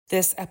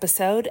This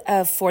episode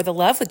of For the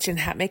Love with Jen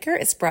Hatmaker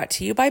is brought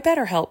to you by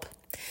BetterHelp.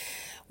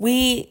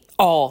 We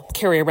all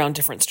carry around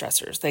different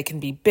stressors. They can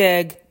be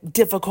big,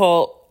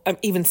 difficult,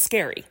 even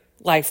scary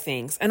life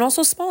things, and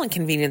also small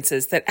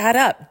inconveniences that add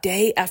up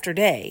day after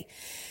day.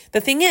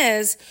 The thing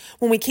is,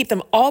 when we keep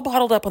them all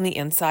bottled up on the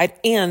inside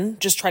and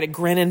just try to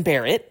grin and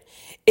bear it,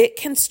 it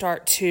can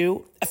start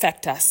to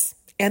affect us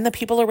and the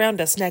people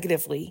around us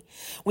negatively.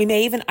 We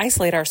may even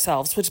isolate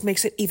ourselves, which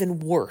makes it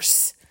even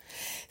worse.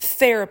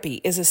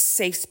 Therapy is a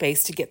safe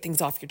space to get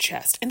things off your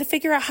chest and to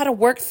figure out how to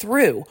work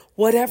through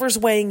whatever's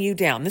weighing you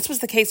down. This was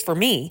the case for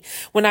me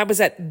when I was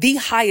at the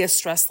highest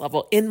stress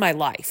level in my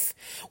life,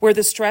 where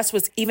the stress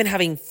was even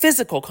having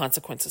physical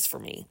consequences for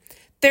me.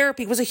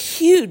 Therapy was a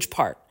huge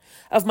part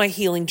of my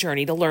healing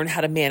journey to learn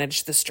how to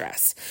manage the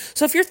stress.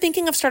 So if you're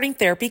thinking of starting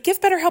therapy, give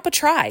BetterHelp a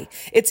try.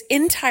 It's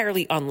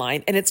entirely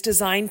online and it's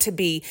designed to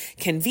be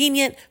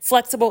convenient,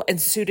 flexible, and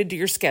suited to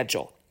your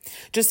schedule.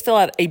 Just fill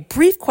out a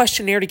brief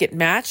questionnaire to get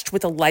matched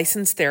with a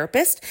licensed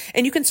therapist,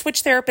 and you can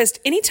switch therapist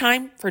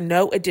anytime for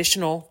no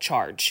additional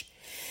charge.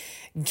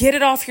 Get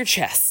it off your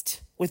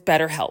chest with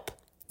BetterHelp.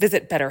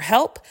 Visit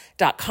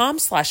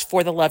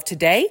betterhelp.com/forthelove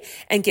today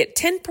and get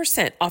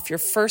 10% off your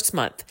first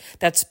month.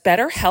 That's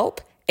BetterHelp,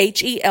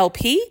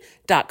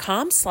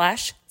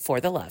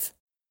 HELP.com/forthelove.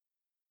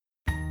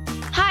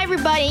 Hi,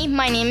 everybody.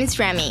 My name is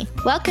Remy.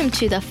 Welcome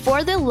to the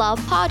For the Love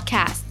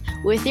podcast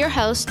with your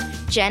host,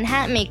 Jen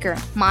Hatmaker,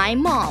 my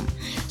mom.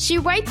 She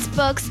writes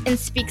books and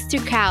speaks to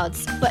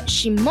crowds, but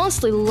she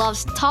mostly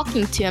loves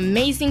talking to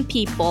amazing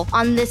people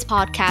on this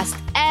podcast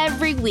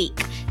every week.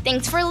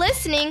 Thanks for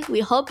listening. We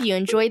hope you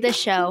enjoy the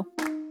show.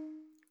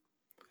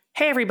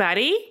 Hey,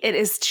 everybody. It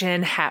is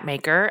Jen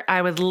Hatmaker.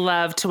 I would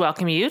love to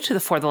welcome you to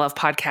the For the Love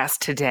podcast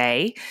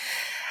today.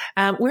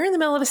 We're in the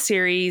middle of a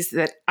series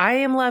that I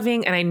am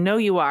loving, and I know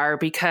you are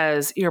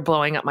because you're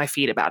blowing up my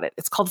feed about it.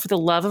 It's called For the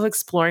Love of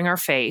Exploring Our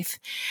Faith,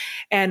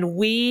 and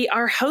we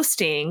are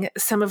hosting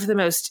some of the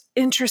most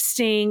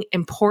interesting,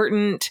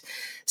 important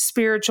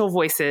spiritual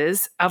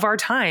voices of our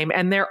time,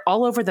 and they're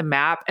all over the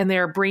map, and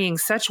they're bringing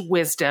such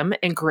wisdom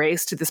and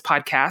grace to this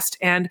podcast,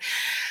 and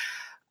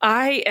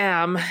I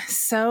am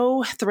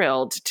so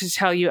thrilled to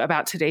tell you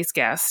about today's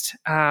guest,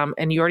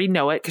 and you already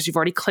know it because you've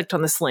already clicked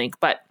on this link,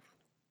 but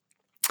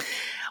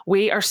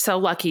we are so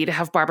lucky to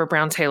have Barbara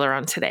Brown Taylor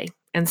on today.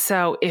 And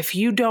so if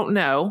you don't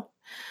know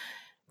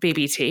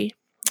BBT,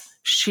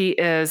 she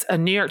is a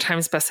New York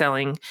Times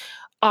bestselling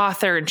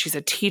author, and she's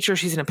a teacher.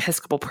 She's an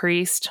Episcopal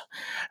priest.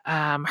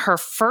 Her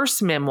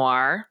first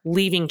memoir,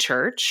 Leaving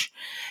Church,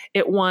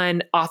 it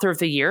won Author of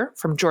the Year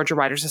from Georgia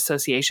Writers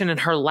Association. And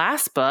her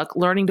last book,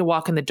 Learning to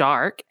Walk in the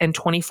Dark, in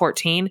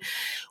 2014,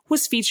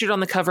 was featured on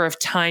the cover of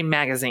Time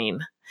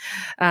magazine.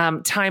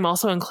 Time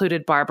also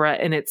included Barbara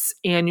in its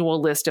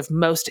annual list of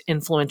most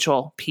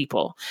influential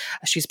people.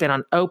 She's been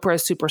on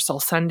Oprah, Super Soul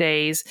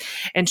Sundays,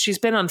 and she's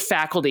been on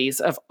faculties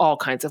of all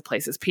kinds of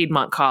places: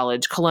 Piedmont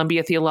College,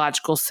 Columbia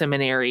Theological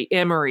Seminary,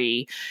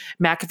 Emory,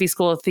 McAfee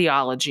School of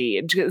Theology.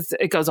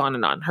 It goes on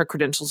and on. Her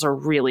credentials are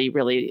really,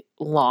 really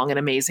long and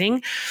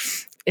amazing.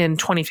 In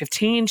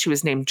 2015, she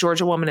was named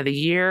Georgia Woman of the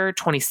Year.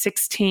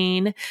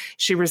 2016,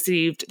 she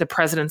received the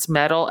President's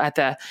Medal at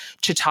the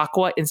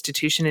Chautauqua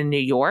Institution in New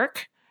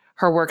York.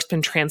 Her work's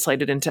been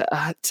translated into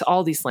to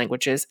all these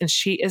languages, and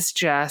she is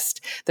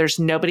just, there's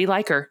nobody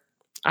like her.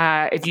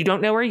 If you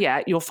don't know her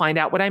yet, you'll find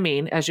out what I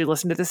mean as you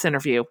listen to this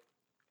interview,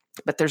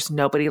 but there's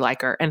nobody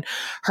like her. And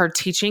her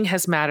teaching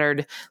has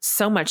mattered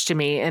so much to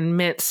me and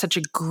meant such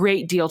a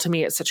great deal to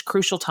me at such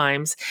crucial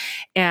times.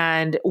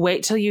 And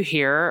wait till you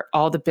hear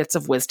all the bits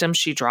of wisdom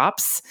she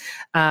drops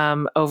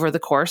over the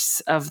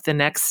course of the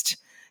next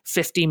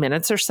 50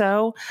 minutes or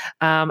so.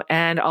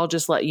 And I'll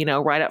just let you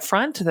know right up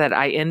front that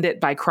I end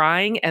it by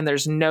crying, and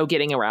there's no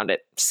getting around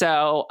it.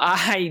 So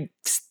I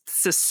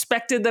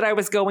suspected that I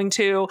was going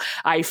to.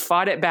 I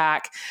fought it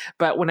back.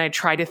 But when I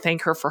tried to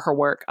thank her for her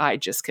work, I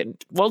just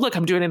couldn't. Well, look,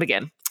 I'm doing it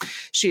again.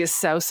 She is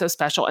so, so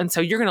special. And so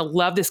you're going to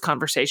love this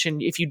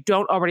conversation. If you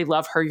don't already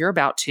love her, you're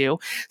about to.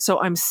 So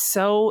I'm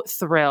so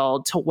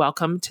thrilled to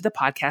welcome to the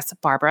podcast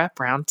Barbara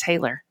Brown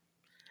Taylor.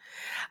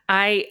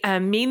 I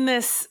mean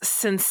this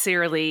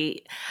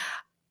sincerely.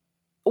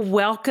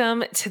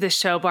 Welcome to the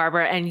show,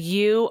 Barbara. And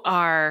you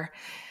are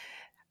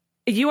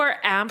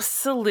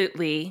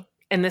absolutely,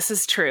 and this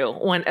is true,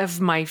 one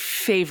of my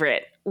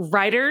favorite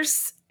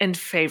writers and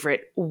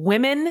favorite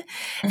women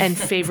and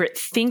favorite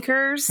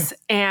thinkers.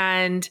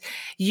 And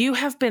you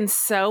have been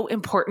so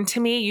important to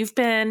me. You've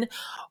been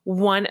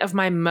one of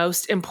my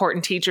most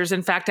important teachers.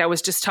 In fact, I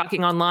was just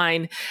talking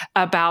online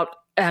about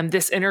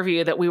this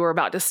interview that we were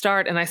about to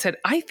start. And I said,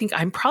 I think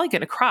I'm probably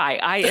going to cry.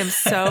 I am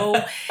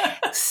so,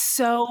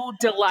 so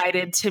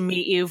delighted to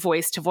meet you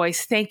voice to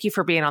voice. Thank you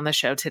for being on the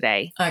show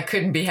today. I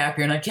couldn't be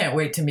happier. And I can't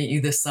wait to meet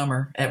you this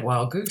summer at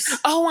Wild Goose.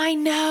 Oh, I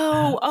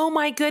know. Oh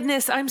my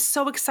goodness. I'm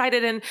so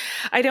excited. And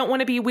I don't want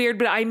to be weird,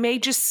 but I may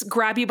just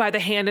grab you by the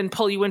hand and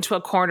pull you into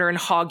a corner and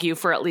hog you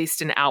for at least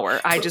an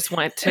hour. I just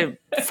want to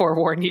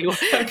forewarn you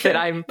that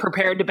I'm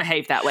prepared to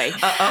behave that way.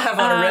 I'll have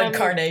on a red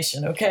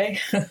carnation.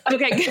 Okay.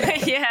 Okay.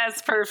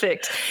 Yes.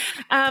 perfect.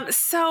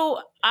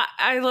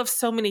 I love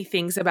so many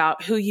things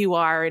about who you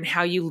are and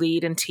how you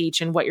lead and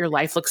teach and what your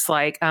life looks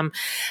like.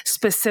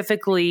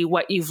 Specifically,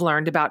 what you've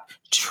learned about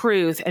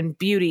truth and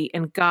beauty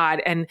and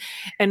God and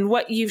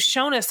what you've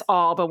shown us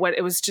all. But what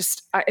it was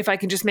just, if I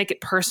can just make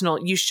it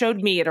personal, you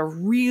showed me at a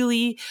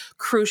really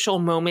crucial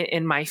moment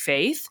in my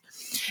faith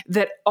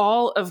that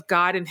all of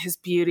God and His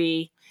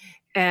beauty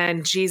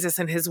and Jesus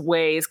and His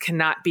ways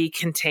cannot be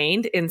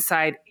contained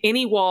inside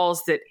any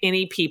walls that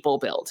any people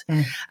build.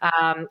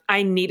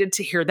 I needed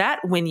to hear that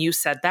when you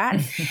said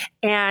that.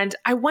 And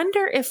I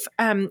wonder if,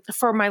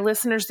 for my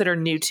listeners that are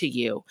new to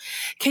you,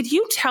 could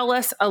you tell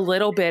us a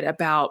little bit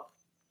about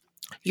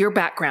your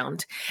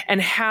background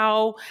and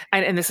how,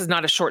 and this is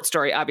not a short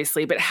story,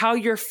 obviously, but how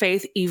your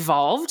faith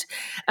evolved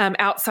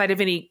outside of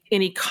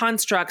any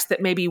constructs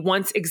that maybe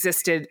once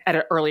existed at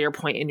an earlier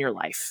point in your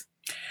life?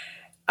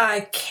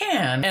 I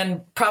can.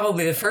 And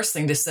probably the first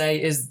thing to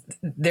say is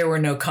there were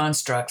no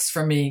constructs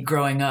for me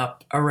growing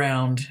up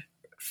around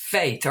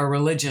faith or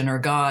religion or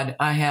God.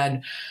 I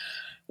had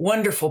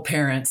wonderful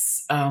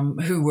parents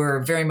who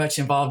were very much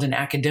involved in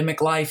academic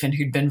life and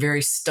who'd been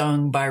very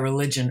stung by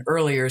religion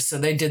earlier. So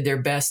they did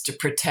their best to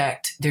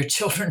protect their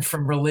children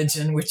from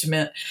religion, which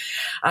meant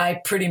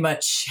I pretty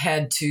much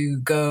had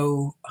to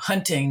go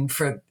hunting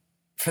for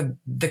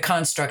the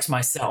constructs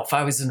myself.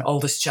 I was an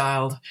oldest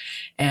child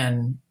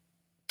and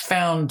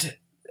found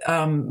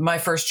my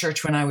first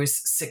church when I was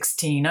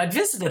 16. I'd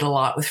visited a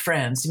lot with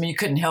friends. I mean, you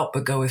couldn't help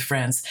but go with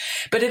friends.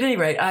 But at any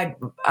rate,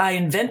 I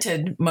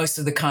invented most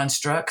of the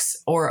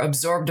constructs or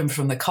absorbed them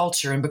from the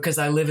culture. And because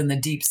I live in the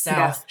deep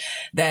South,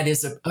 that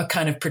is a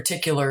kind of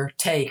particular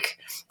take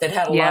that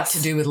had a lot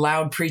to do with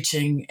loud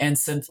preaching and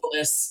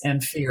sinfulness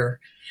and fear.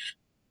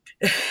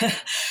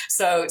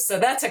 So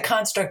that's a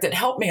construct that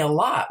helped me a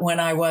lot when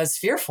I was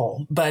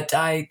fearful, but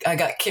I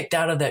got kicked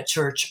out of that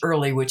church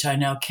early, which I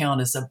now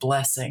count as a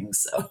blessing.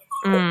 So.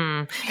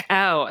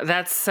 Oh,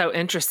 that's so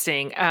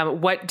interesting.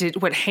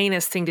 What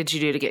heinous thing did you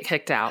do to get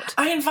kicked out?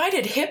 I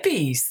invited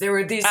hippies. There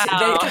were these,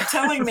 they kept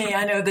telling me,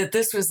 I know that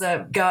this was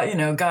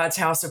God's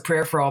house of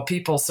prayer for all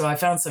people. So I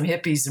found some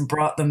hippies and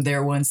brought them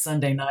there one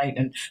Sunday night,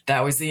 and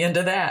that was the end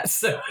of that.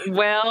 So.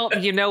 Well,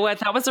 you know what?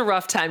 That was a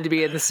rough time to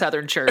be in the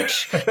Southern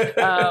church.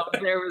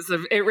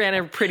 It ran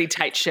a pretty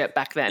tight ship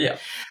back then. Yeah.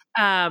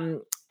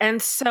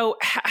 And so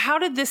how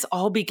did this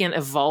all begin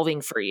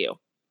evolving for you?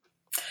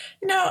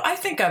 No, I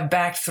think I've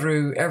backed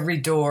through every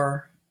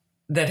door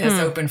that has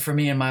opened for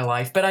me in my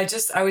life. But I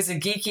was a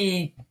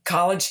geeky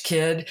college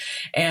kid,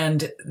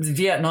 and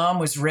Vietnam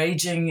was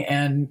raging,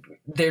 and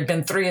there'd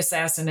been 3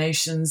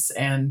 assassinations,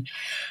 and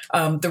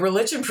the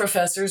religion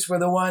professors were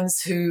the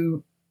ones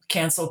who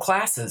canceled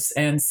classes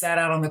and sat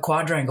out on the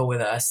quadrangle with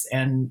us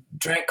and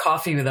drank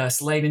coffee with us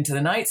late into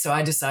the night. So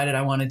I decided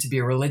I wanted to be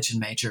a religion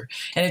major,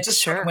 and it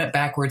just sort of went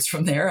backwards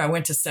from there. I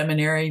went to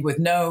seminary with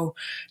no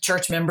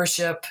church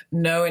membership,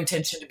 no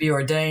intention to be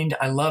ordained.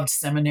 I loved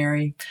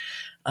seminary,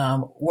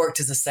 worked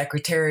as a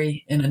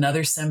secretary in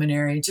another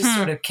seminary, just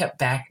sort of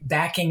kept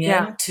backing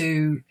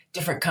into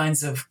different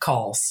kinds of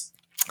calls.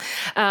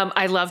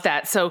 I love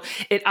that. So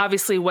it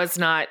obviously was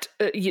not,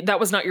 that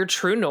was not your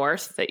true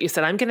north, that you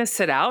said, I'm going to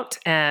sit out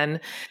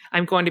and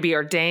I'm going to be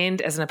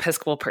ordained as an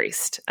Episcopal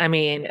priest. I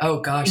mean,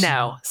 oh gosh,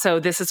 no. So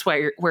this is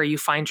where you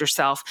find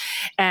yourself,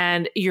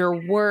 and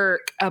your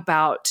work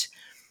about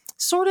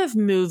sort of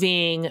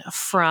moving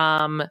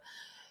from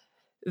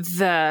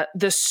the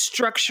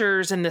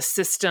structures and the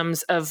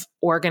systems of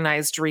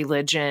organized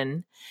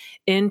religion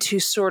into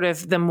sort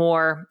of the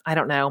more, I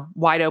don't know,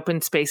 wide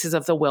open spaces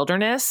of the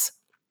wilderness.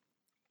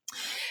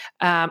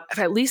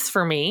 At least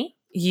for me,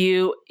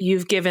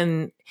 you've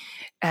given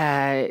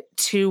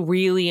 2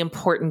 really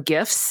important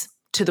gifts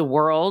to the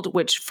world,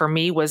 which for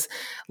me was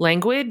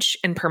language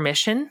and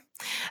permission.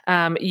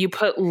 You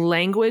put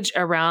language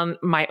around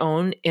my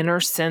own inner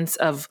sense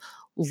of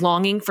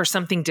longing for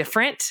something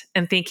different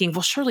and thinking,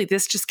 well, surely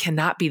this just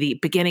cannot be the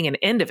beginning and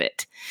end of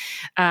it.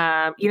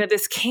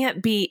 This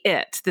can't be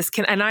it.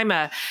 And I'm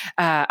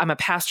a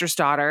pastor's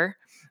daughter.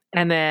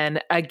 And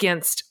then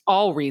against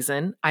all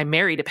reason, I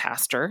married a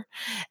pastor.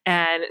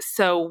 And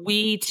so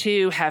we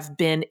too have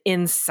been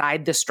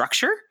inside the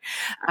structure,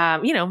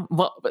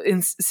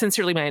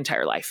 sincerely my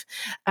entire life.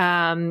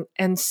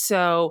 And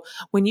so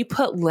when you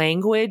put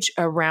language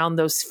around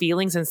those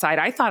feelings inside,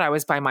 I thought I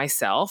was by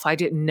myself. I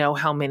didn't know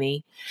how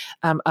many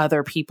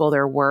other people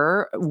there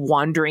were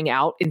wandering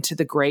out into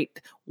the great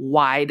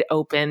wide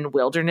open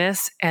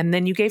wilderness. And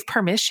then you gave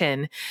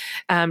permission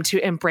to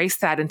embrace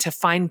that and to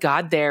find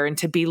God there and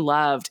to be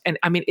loved. And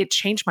I mean, it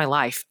changed my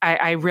life.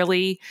 I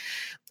really,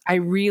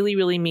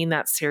 really mean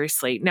that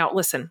seriously. Now,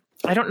 listen,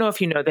 I don't know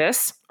if you know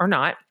this or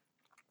not,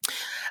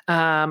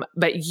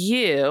 but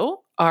you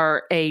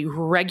are a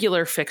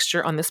regular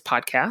fixture on this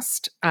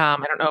podcast. I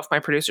don't know if my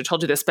producer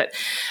told you this, but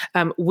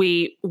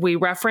we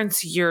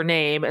reference your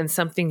name and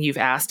something you've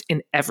asked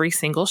in every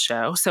single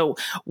show. So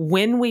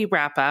when we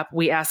wrap up,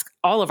 we ask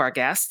all of our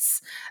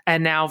guests a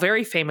now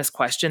very famous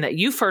question that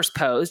you first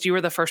posed. You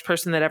were the first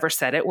person that ever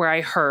said it, where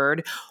I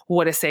heard,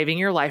 "What is saving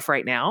your life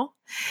right now?"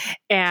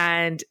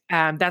 And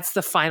that's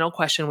the final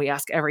question we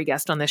ask every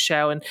guest on this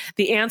show. And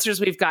the answers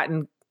we've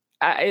gotten,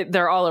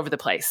 they're all over the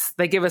place.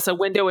 They give us a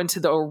window into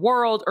the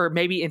world or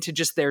maybe into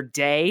just their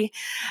day.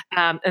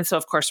 And so,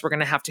 of course, we're going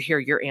to have to hear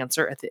your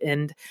answer at the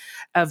end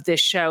of this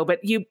show. But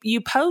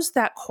you posed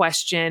that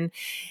question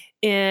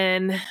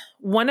in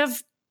one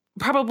of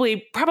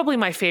probably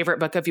my favorite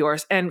book of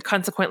yours. And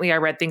consequently, I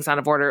read things out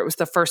of order. It was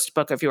the first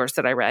book of yours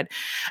that I read,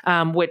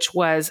 which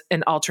was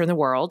An Altar in the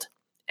World.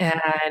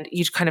 And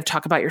you kind of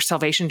talk about your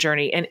salvation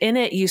journey. And in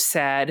it, you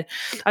said,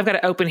 I've got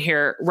it open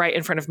here right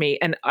in front of me.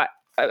 And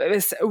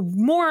it's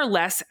more or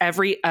less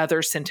every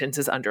other sentence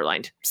is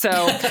underlined. So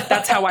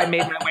that's how I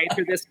made my way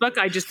through this book.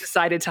 I just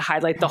decided to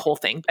highlight the whole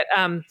thing.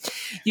 But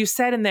you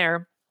said in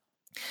there,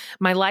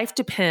 "My life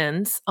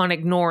depends on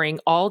ignoring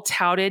all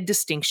touted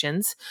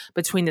distinctions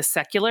between the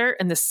secular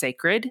and the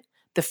sacred,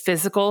 the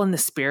physical and the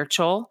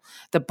spiritual,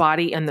 the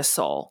body and the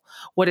soul.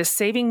 What is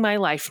saving my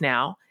life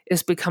now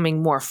is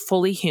becoming more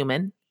fully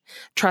human,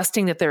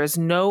 trusting that there is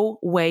no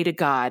way to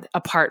God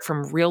apart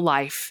from real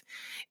life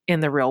in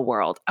the real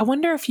world." I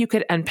wonder if you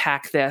could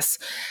unpack this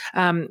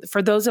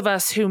for those of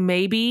us who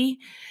maybe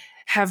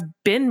have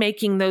been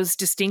making those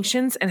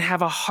distinctions and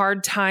have a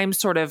hard time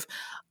sort of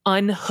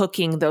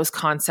unhooking those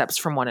concepts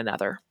from one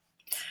another.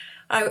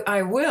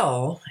 I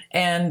will.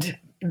 And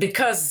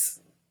because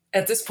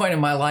at this point in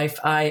my life,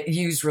 I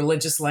use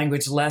religious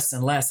language less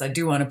and less, I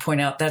do want to point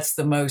out that's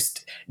the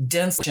most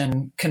dense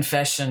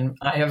confession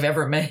I have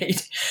ever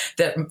made.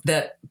 That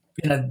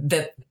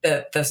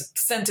the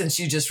sentence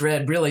you just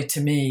read really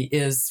to me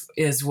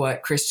is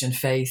what Christian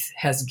faith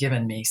has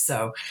given me.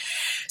 So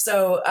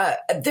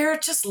there are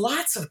just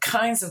lots of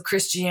kinds of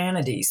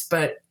Christianities,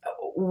 but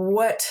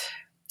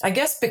I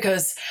guess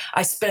because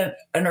I spent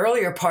an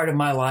earlier part of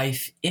my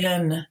life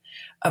in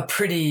a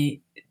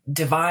pretty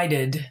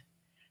divided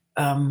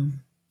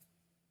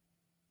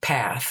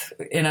path.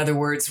 In other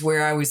words,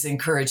 where I was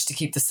encouraged to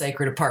keep the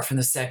sacred apart from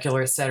the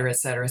secular, et cetera, et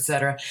cetera, et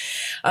cetera.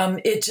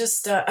 It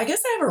just, I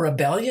guess I have a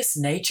rebellious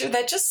nature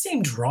that just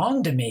seemed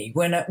wrong to me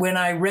when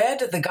I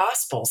read the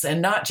Gospels,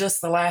 and not just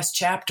the last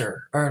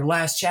chapter or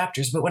last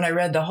chapters, but when I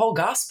read the whole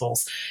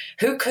Gospels.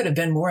 Who could have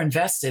been more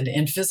invested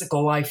in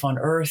physical life on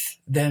earth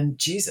than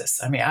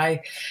Jesus? I mean,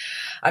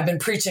 I've been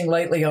preaching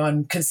lately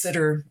on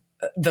consider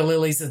the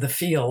lilies of the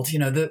field,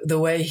 the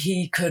way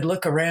he could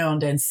look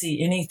around and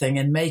see anything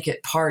and make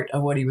it part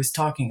of what he was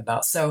talking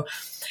about. So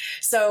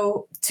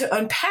to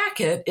unpack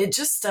it, it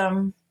just,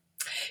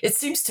 it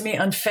seems to me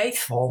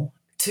unfaithful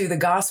to the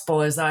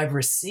gospel as I've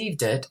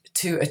received it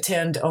to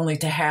attend only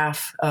to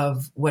half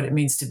of what it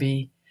means to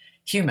be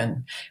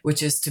human,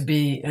 which is to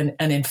be an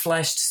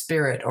enfleshed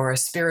spirit or a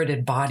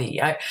spirited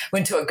body. I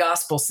went to a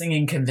gospel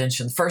singing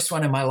convention, first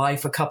one in my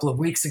life, a couple of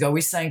weeks ago. We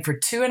sang for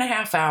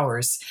 2.5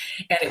 hours,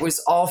 and it was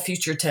all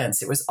future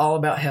tense. It was all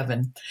about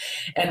heaven.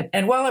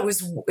 And while it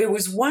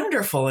was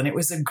wonderful, and it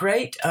was a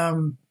great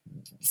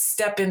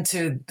step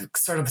into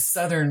sort of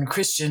Southern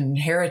Christian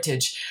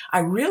heritage, I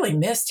really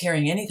missed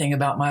hearing anything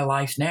about my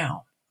life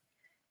now.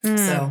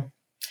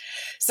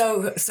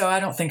 So I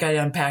don't think I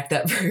unpacked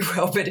that very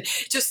well, but it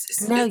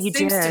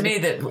seems to me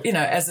that,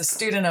 as a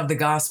student of the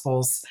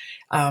Gospels,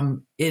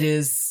 it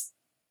is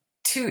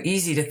too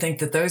easy to think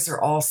that those are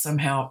all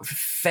somehow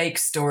fake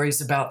stories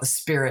about the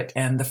spirit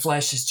and the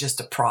flesh is just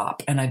a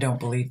prop. And I don't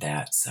believe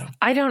that. So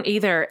I don't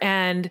either.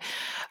 And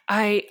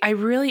I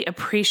really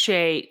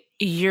appreciate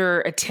your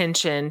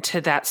attention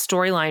to that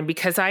storyline,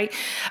 because I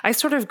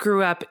sort of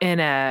grew up in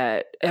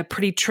a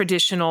pretty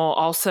traditional,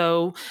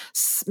 also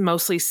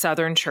mostly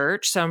Southern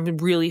church. So I'm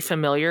really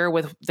familiar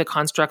with the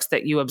constructs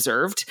that you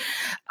observed,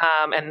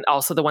 and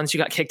also the ones you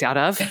got kicked out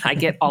of. I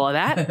get all of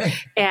that.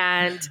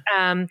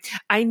 And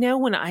I know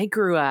when I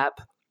grew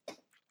up,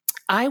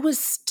 I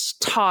was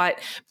taught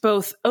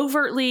both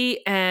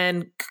overtly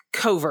and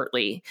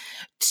covertly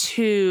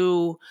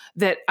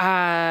that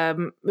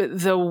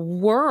the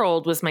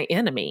world was my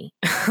enemy.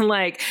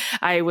 Like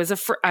I was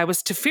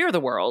to fear the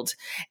world,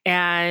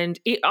 and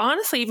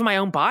honestly, even my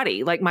own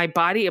body. Like my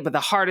body, but the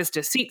heart is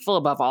deceitful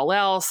above all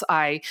else.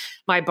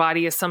 My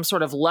body is some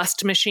sort of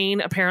lust machine,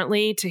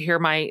 apparently, to hear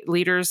my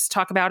leaders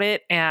talk about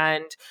it,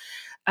 and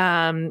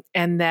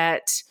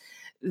that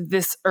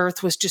this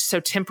earth was just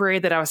so temporary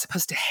that I was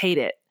supposed to hate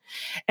it.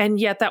 And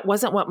yet that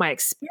wasn't what my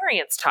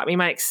experience taught me.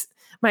 My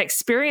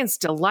experience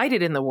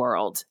delighted in the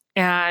world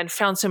and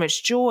found so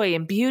much joy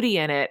and beauty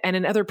in it and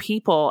in other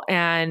people.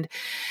 And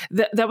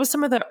that was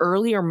some of the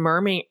earlier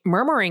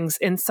murmurings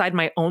inside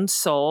my own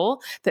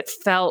soul that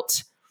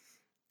felt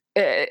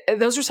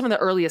those are some of the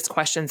earliest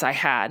questions I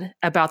had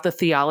about the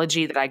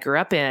theology that I grew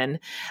up in,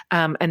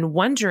 and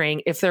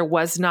wondering if there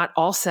was not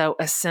also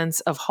a sense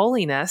of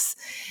holiness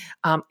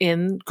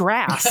in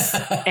grass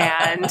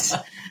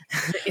and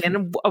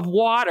in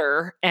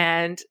water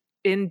and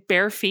in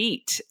bare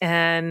feet.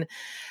 And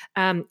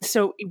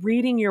so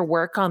reading your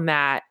work on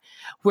that,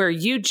 where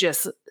you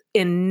just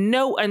in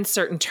no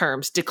uncertain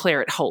terms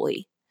declare it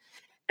holy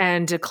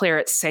and declare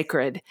it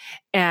sacred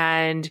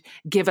and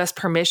give us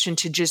permission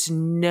to just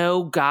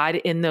know God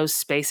in those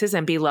spaces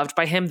and be loved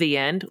by him, the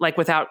end, like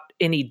without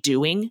any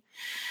doing,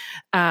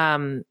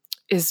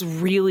 is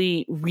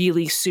really,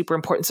 really super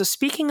important. So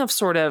speaking of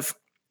sort of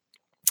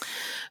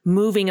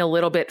moving a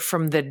little bit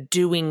from the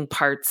doing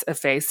parts of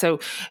faith, so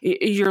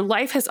your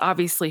life has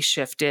obviously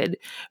shifted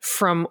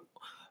from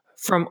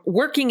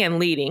working and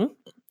leading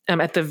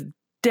at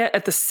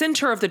the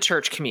center of the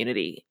church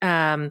community,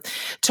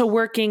 to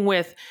working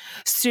with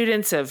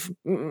students of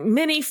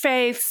many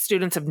faiths,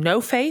 students of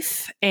no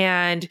faith.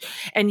 And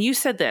you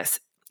said this,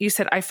 you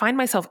said, I find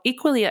myself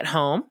equally at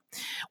home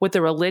with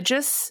the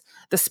religious,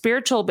 the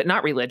spiritual, but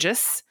not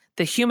religious,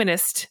 the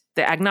humanist,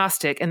 the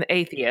agnostic, and the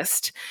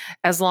atheist,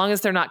 as long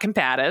as they're not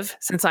combative,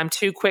 since I'm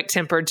too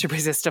quick-tempered to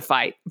resist a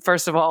fight.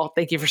 First of all,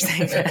 thank you for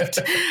saying that.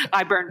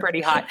 I burn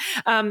pretty hot.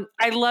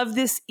 I love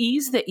this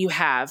ease that you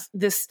have,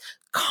 this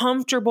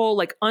comfortable,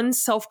 like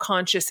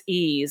unself-conscious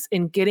ease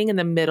in getting in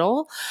the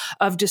middle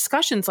of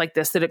discussions like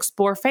this that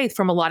explore faith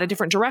from a lot of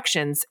different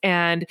directions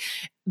and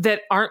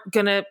that aren't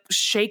going to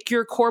shake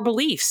your core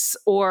beliefs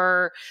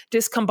or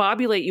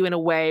discombobulate you in a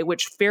way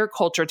which fair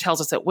culture tells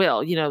us it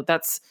will.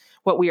 That's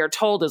what we are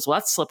told is, well,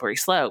 that's slippery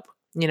slope.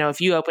 If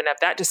you open up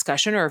that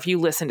discussion or if you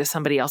listen to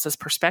somebody else's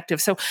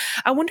perspective. So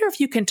I wonder if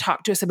you can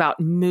talk to us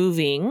about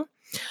moving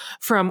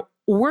from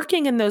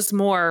working in those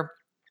more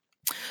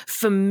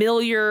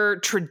familiar,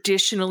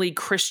 traditionally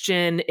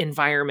Christian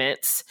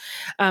environments,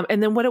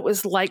 and then what it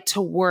was like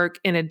to work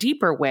in a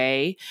deeper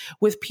way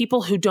with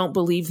people who don't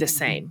believe the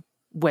same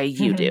way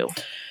you do.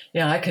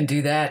 Yeah, I can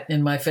do that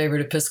in my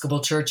favorite Episcopal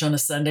church on a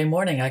Sunday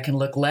morning. I can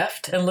look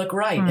left and look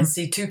right and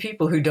see two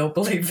people who don't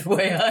believe the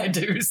way I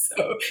do.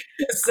 So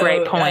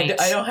great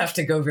point. I don't have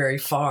to go very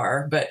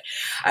far. But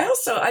I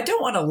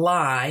don't want to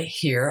lie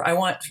here. I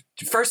want,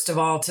 first of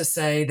all, to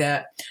say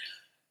that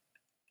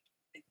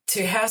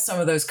to have some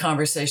of those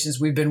conversations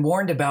we've been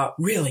warned about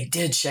really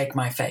did shake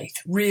my faith,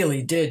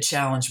 really did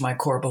challenge my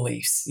core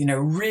beliefs,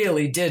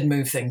 really did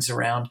move things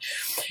around.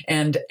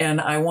 And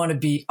I want to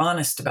be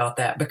honest about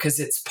that because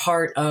it's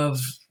part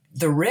of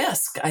the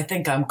risk I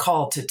think I'm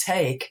called to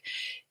take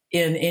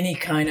in any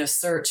kind of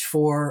search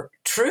for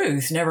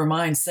truth, never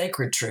mind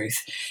sacred truth,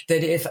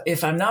 that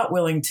if I'm not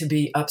willing to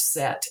be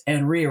upset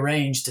and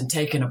rearranged and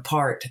taken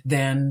apart,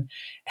 then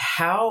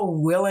how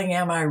willing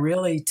am I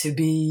really to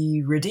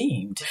be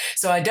redeemed?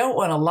 So I don't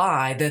want to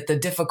lie that the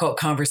difficult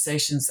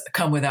conversations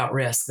come without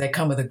risk. They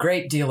come with a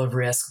great deal of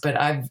risk, but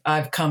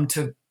I've come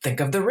to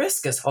think of the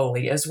risk as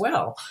holy as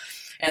well.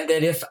 And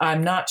that if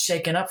I'm not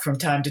shaken up from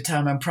time to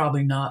time, I'm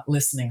probably not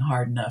listening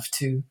hard enough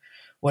to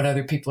what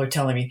other people are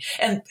telling me.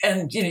 And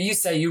you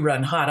say you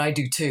run hot. I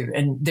do too.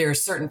 And there are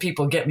certain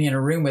people get me in a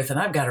room with, and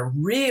I've got to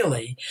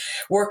really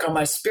work on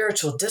my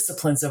spiritual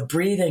disciplines of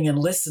breathing and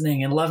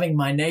listening and loving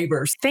my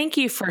neighbors. Thank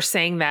you for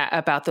saying that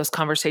about those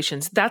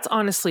conversations. That's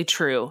honestly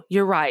true.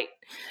 You're right.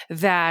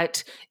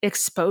 That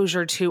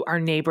exposure to our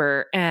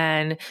neighbor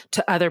and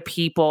to other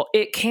people,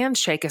 it can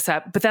shake us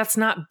up, but that's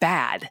not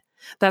bad.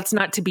 That's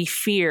not to be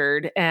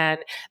feared. And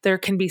there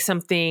can be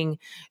something,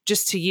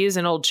 just to use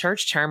an old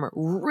church term,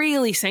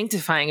 really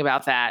sanctifying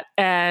about that.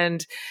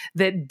 And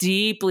that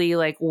deeply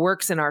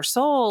works in our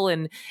soul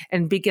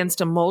and begins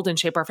to mold and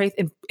shape our faith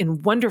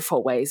in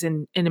wonderful ways,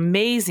 in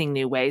amazing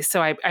new ways.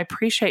 So I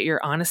appreciate your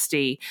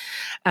honesty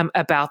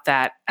about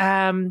that.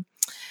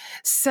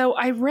 So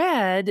I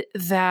read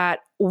that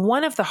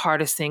one of the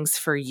hardest things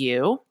for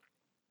you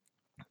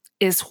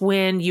is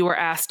when you were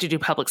asked to do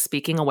public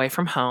speaking away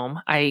from home.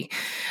 I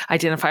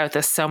identify with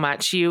this so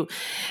much. You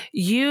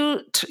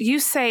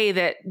say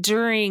that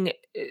during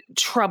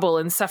trouble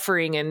and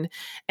suffering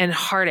and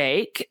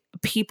heartache,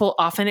 people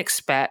often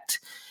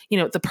expect,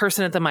 the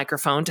person at the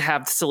microphone to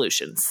have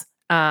solutions.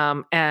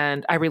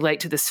 And I relate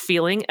to this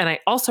feeling, and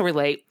I also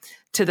relate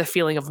to the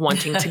feeling of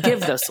wanting to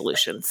give those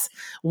solutions,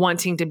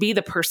 wanting to be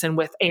the person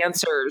with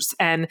answers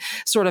and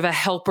sort of a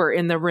helper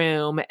in the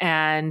room.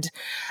 And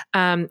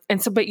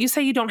so, but you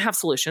say you don't have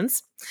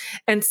solutions.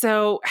 And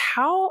so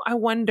how, I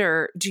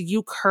wonder, do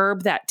you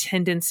curb that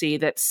tendency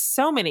that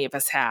so many of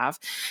us have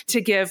to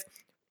give,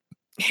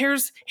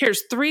 here's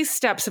 3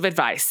 steps of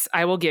advice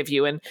I will give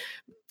you. And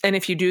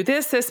if you do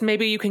this,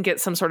 maybe you can get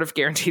some sort of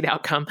guaranteed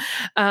outcome.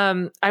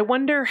 I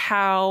wonder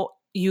how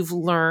you've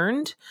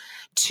learned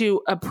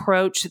to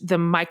approach the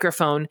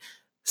microphone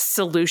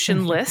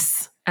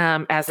solutionless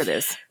as it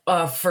is.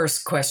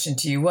 First question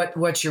to you: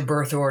 what's your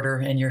birth order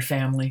in your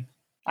family?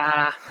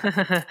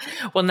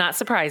 Well, not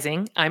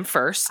surprising. I'm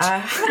first.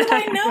 How did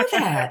I know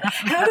that?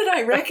 How did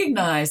I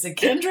recognize a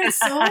kindred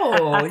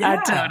soul?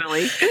 Yeah.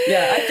 Totally.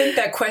 Yeah, I think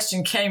that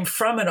question came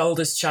from an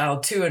oldest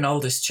child to an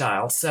oldest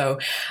child. So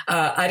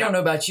I don't know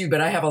about you,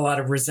 but I have a lot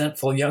of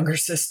resentful younger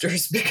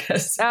sisters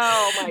because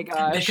Oh my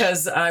gosh.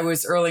 because I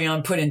was early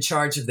on put in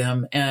charge of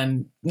them,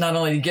 and not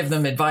only to give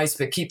them advice,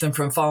 but keep them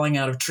from falling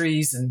out of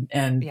trees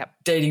and Yep.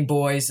 dating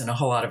boys and a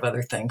whole lot of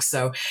other things.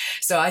 So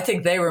I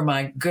think they were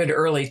my good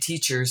early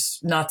teachers.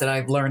 Not that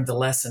I've learned the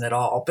lesson at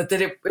all, but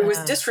that it was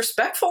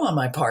disrespectful on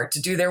my part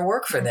to do their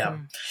work for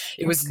them.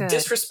 It was good.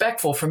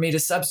 disrespectful for me to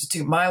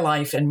substitute my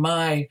life and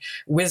my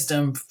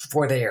wisdom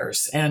for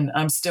theirs. And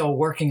I'm still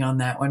working on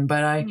that one.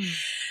 But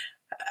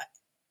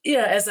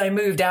as I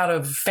moved out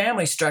of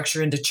family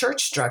structure into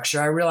church structure,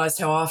 I realized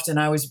how often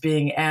I was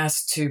being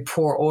asked to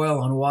pour oil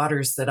on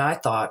waters that I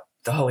thought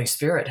the Holy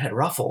Spirit had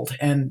ruffled.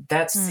 And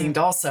that seemed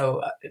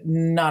also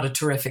not a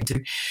terrific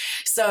do.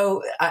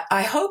 So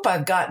I hope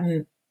I've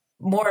gotten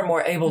more and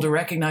more able to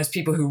recognize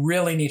people who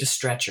really need a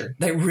stretcher.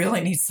 They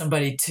really need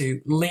somebody to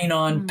lean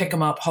on, pick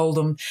them up, hold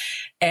them.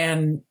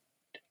 And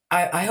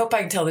I hope I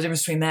can tell the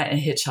difference between that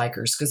and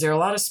hitchhikers, because there are a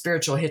lot of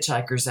spiritual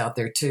hitchhikers out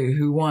there too,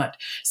 who want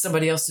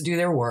somebody else to do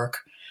their work,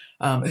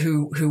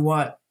 who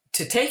want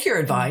to take your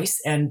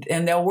advice and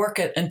they'll work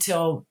it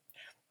until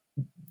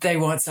they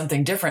want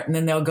something different, and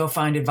then they'll go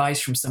find advice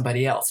from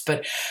somebody else.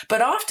 But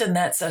often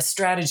that's a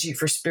strategy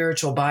for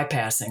spiritual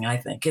bypassing. I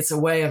think it's a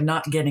way of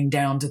not getting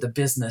down to the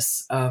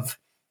business of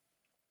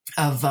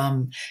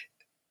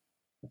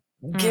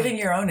giving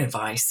your own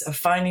advice, of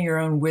finding your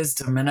own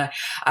wisdom. And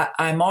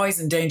I'm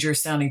always in danger of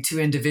sounding too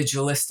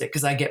individualistic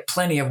because I get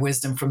plenty of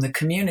wisdom from the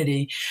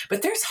community,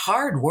 but there's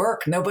hard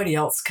work nobody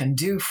else can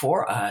do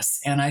for us.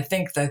 And I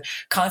think the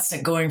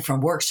constant going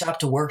from workshop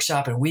to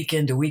workshop and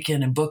weekend to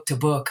weekend and book to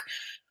book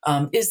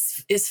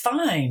is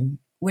fine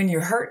when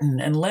you're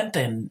hurting and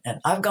limping. And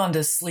I've gone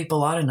to sleep a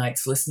lot of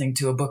nights listening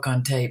to a book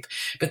on tape.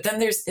 But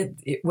then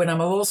when I'm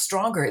a little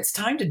stronger, it's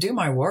time to do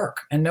my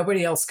work, and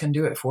nobody else can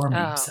do it for me.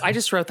 So. I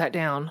just wrote that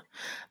down.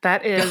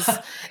 That is,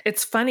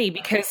 it's funny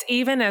because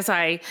even as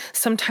I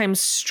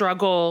sometimes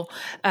struggle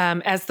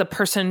as the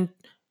person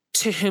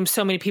to whom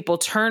so many people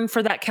turn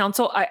for that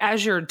counsel,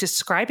 as you're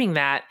describing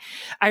that,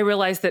 I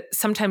realize that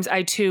sometimes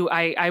I too,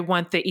 I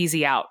want the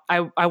easy out.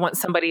 I want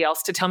somebody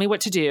else to tell me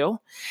what to do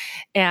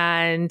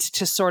and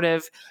to sort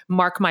of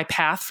mark my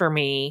path for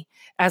me,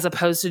 as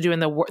opposed to doing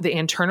the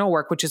internal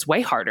work, which is way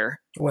harder.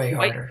 Way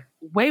harder.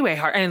 Way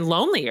harder and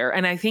lonelier.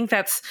 And I think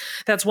that's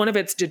one of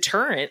its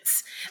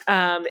deterrents,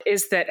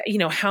 is that,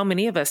 how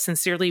many of us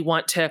sincerely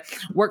want to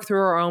work through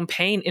our own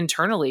pain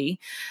internally.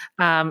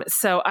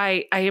 So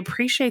I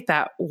appreciate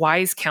that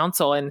wise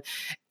counsel. And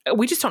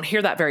we just don't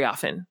hear that very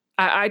often.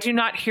 I do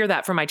not hear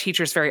that from my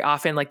teachers very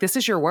often. Like, this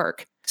is your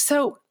work.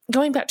 So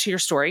going back to your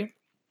story,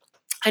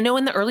 I know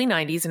in the early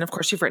 90s, and of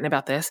course you've written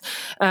about this,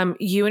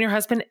 you and your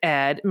husband,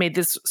 Ed, made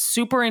this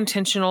super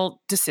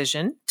intentional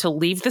decision to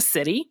leave the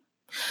city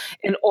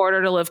in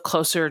order to live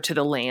closer to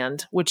the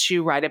land, which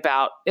you write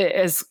about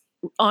as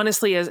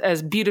honestly,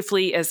 as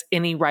beautifully as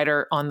any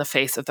writer on the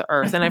face of the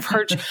earth. And I've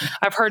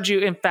heard you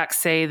in fact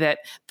say that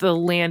the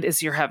land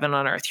is your heaven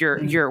on earth,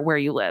 you're where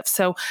you live.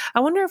 So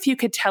I wonder if you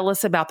could tell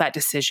us about that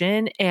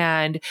decision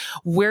and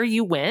where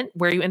you went,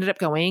 where you ended up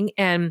going,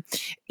 and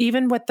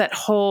even what that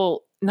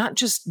whole, not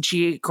just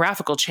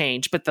geographical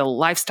change, but the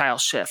lifestyle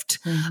shift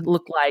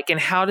look like, and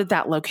how did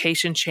that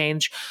location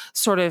change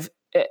sort of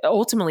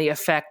ultimately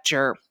affect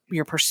your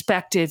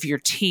perspective, your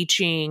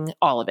teaching,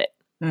 all of it?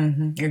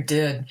 It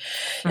did.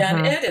 Yeah,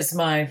 and Ed is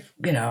my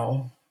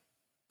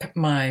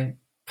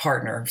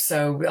partner.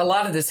 So a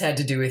lot of this had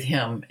to do with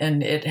him,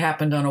 and it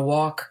happened on a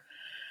walk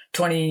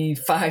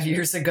 25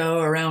 years ago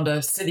around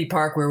a city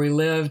park where we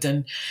lived,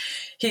 and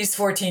he's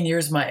 14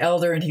 years my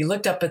elder, and he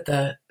looked up at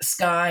the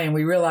sky, and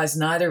we realized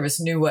neither of us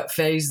knew what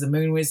phase the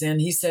moon was in.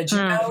 He said,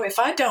 if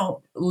I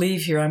don't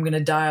leave here, I'm going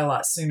to die a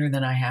lot sooner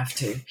than I have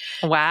to.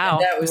 Wow.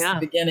 And that was the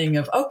beginning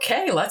of,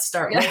 okay, let's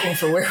start looking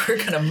for where we're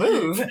going to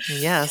move.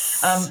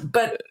 Yes.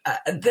 But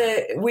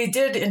we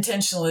did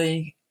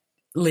intentionally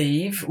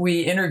leave.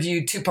 We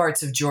interviewed 2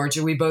 parts of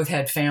Georgia. We both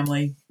had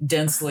family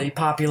densely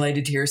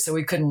populated here, so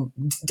we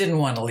didn't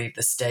want to leave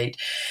the state.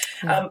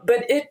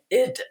 But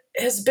it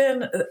has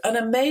been an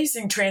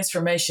amazing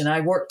transformation.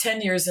 I worked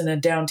 10 years in a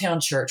downtown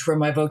church where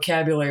my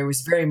vocabulary was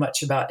very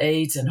much about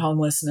AIDS and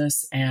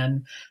homelessness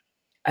and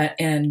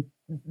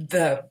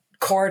the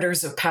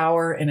corridors of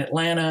power in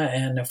Atlanta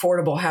and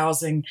affordable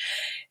housing.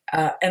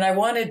 And I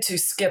wanted to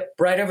skip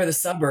right over the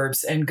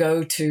suburbs and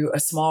go to a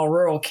small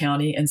rural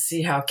county and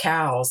see how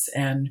cows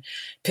and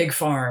pig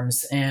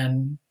farms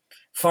and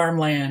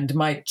farmland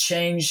might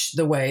change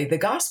the way the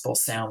gospel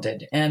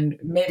sounded, and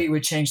maybe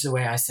would change the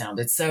way I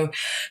sounded. So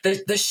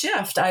the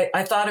shift,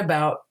 I thought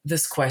about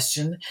this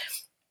question,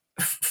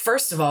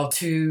 first of all,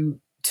 to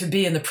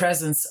be in the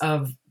presence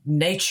of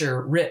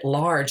nature writ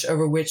large,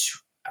 over which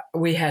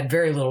we had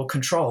very little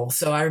control.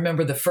 So I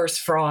remember the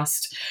first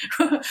frost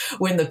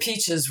when the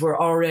peaches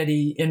were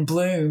already in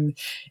bloom,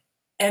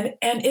 and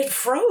it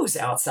froze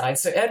outside.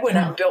 So Ed went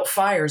out and built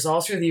fires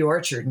all through the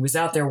orchard and was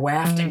out there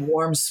wafting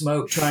warm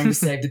smoke trying to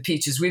save the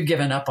peaches. We've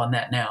given up on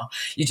that now.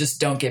 You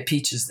just don't get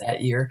peaches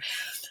that year.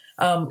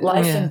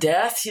 Life and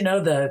death,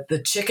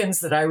 the chickens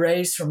that I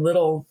raised from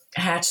little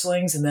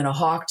hatchlings, and then a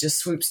hawk just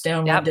swoops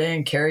down one day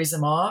and carries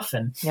them off,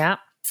 and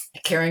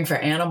caring for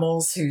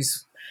animals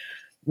whose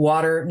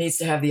water needs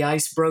to have the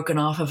ice broken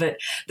off of it.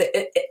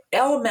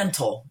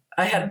 Elemental.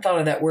 I hadn't thought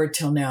of that word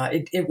till now.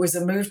 It was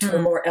a move to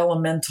a more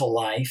elemental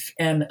life,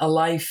 and a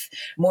life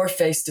more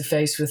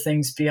face-to-face with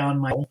things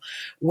beyond my own,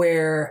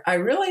 where I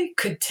really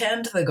could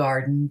tend the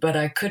garden, but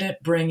I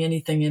couldn't bring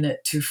anything in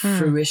it to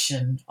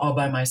fruition all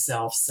by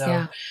myself.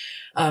 So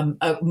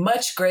a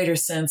much greater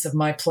sense of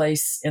my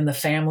place in the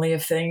family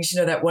of things.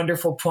 That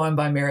wonderful poem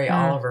by Mary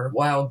Oliver,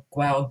 Wild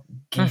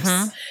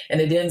Geese.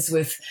 And it ends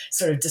with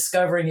sort of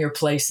discovering your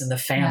place in the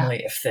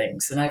family of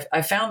things. And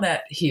I found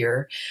that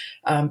here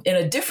in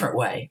a different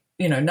way,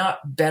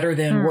 not better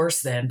than,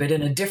 worse than, but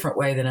in a different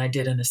way than I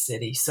did in a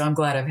city. So I'm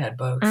glad I've had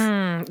both.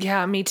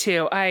 Yeah, me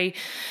too.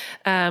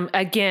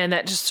 Again,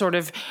 that just sort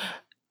of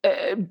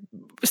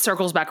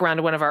circles back around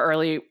to one of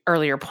our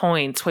earlier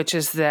points, which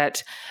is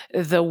that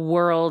the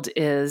world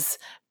is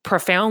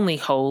profoundly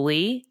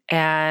holy,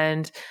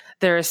 and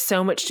there is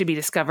so much to be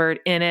discovered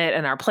in it,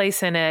 and our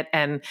place in it,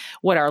 and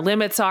what our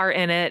limits are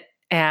in it.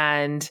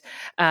 And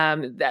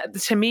that,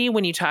 to me,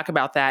 when you talk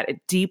about that, it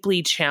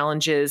deeply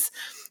challenges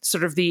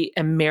sort of the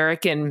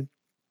American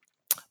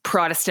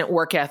Protestant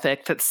work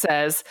ethic that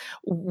says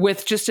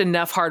with just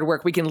enough hard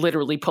work, we can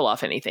literally pull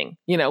off anything.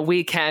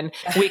 We can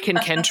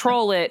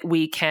control it,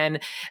 we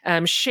can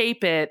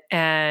shape it.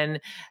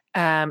 And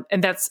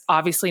that's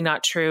obviously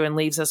not true, and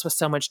leaves us with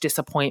so much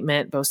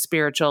disappointment, both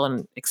spiritual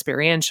and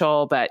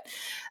experiential. But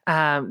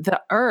the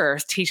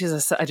earth teaches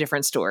us a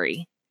different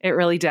story. It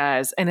really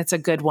does. And it's a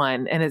good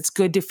one. And it's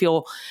good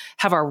to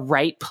have our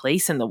right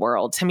place in the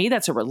world. To me,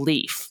 that's a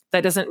relief.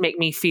 That doesn't make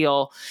me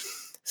feel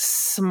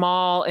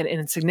small and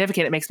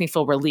insignificant. It makes me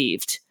feel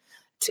relieved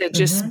to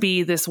just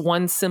be this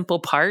one simple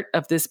part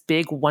of this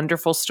big,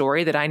 wonderful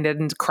story that I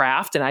didn't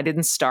craft and I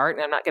didn't start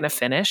and I'm not going to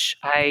finish.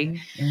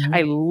 I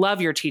love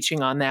your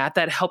teaching on that.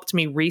 That helped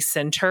me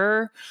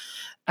recenter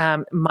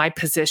my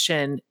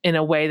position in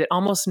a way that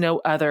almost no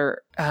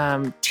other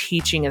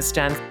teaching has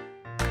done.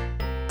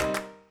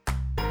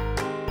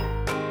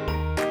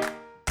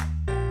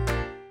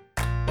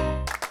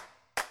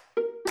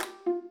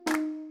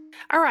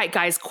 All right,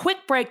 guys, quick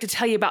break to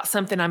tell you about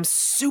something I'm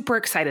super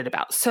excited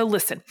about. So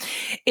listen,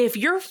 if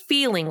you're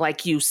feeling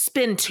like you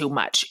spend too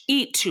much,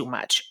 eat too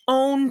much,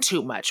 own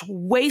too much,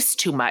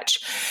 waste too much,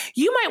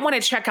 you might want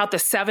to check out the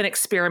 7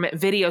 experiment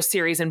video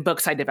series and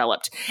books I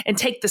developed and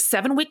take the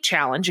 7-week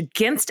challenge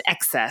against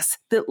excess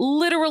that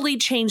literally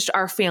changed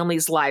our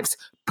family's lives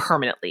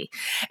permanently.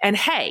 And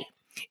hey,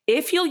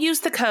 if you'll use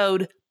the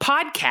code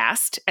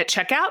podcast at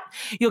checkout,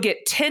 you'll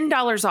get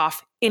 $10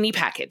 off any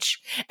package.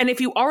 And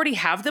if you already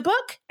have the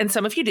book, and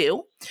some of you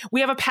do,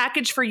 we have a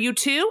package for you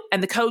too,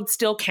 and the code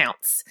still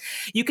counts.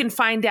 You can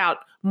find out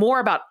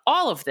more about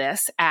all of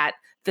this at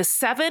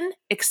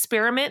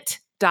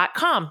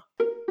the7experiment.com.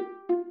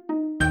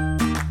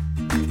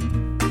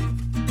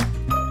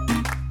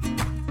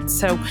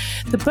 So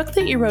the book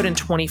that you wrote in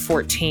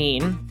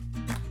 2014,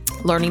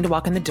 Learning to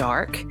Walk in the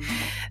Dark,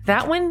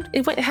 that one,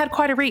 it had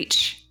quite a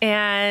reach.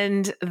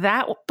 And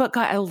that book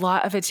got a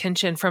lot of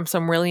attention from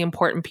some really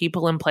important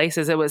people and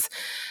places. It was,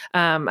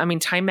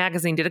 Time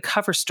Magazine did a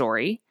cover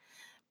story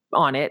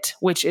on it,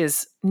 which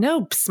is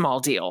no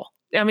small deal.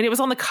 I mean, it was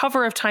on the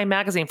cover of Time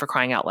Magazine, for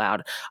crying out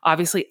loud.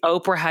 Obviously,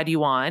 Oprah had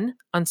you on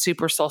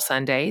Super Soul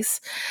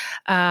Sundays.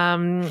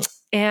 And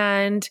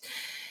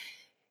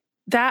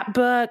that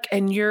book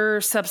and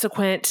your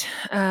subsequent,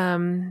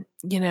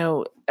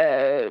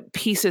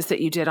 pieces that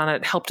you did on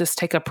it helped us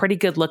take a pretty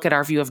good look at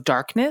our view of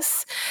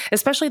darkness,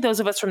 especially those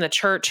of us from the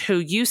church who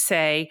you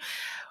say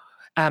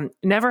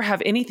never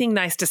have anything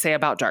nice to say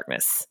about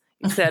darkness.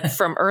 You said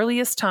from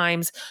earliest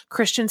times,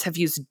 Christians have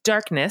used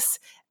darkness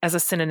as a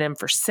synonym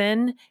for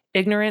sin,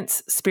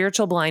 ignorance,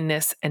 spiritual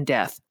blindness, and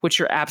death, which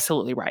you're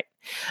absolutely right.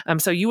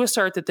 So you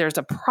assert that there's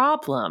a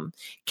problem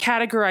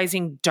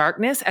categorizing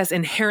darkness as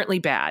inherently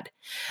bad.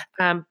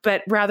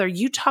 But rather,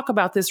 you talk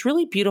about this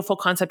really beautiful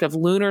concept of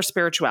lunar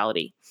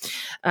spirituality,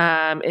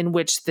 in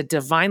which the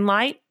divine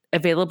light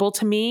available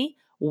to me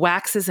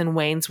waxes and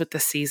wanes with the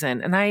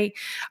season. And I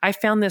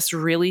found this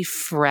really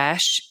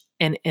fresh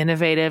and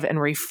innovative and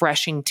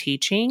refreshing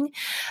teaching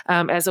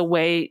as a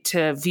way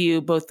to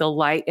view both the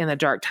light and the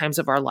dark times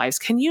of our lives.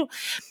 Can you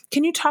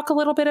talk a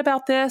little bit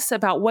about this,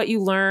 about what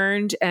you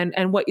learned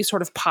and what you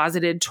sort of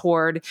posited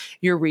toward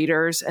your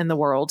readers and the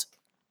world?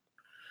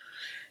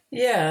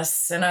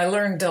 Yes, and I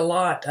learned a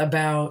lot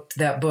about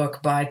that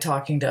book by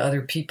talking to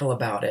other people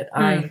about it.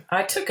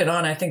 I took it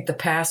on. I think the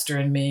pastor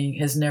in me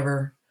has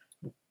never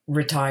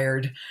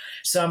retired.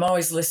 So I'm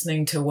always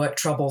listening to what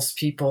troubles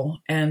people,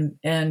 and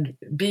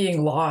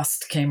being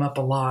lost came up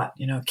a lot.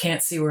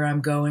 Can't see where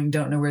I'm going,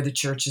 don't know where the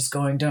church is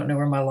going, don't know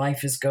where my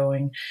life is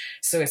going.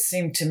 So it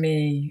seemed to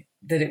me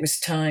that it was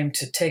time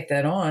to take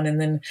that on.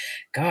 And then,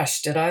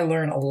 gosh, did I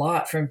learn a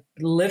lot from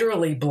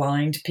literally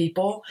blind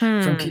people,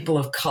 from people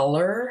of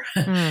color,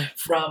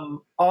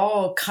 from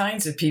all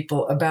kinds of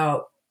people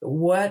about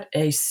what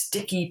a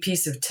sticky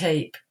piece of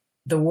tape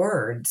the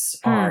words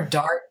are.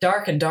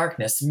 Dark and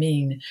darkness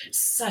mean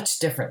such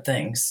different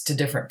things to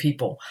different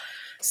people.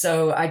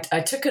 So I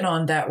took it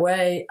on that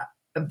way.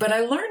 But I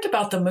learned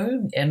about the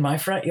moon in my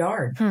front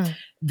yard,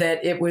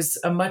 that it was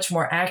a much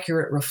more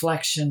accurate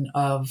reflection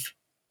of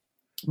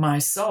my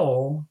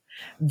soul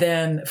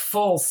than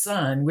full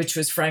sun, which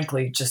was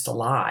frankly just a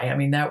lie. I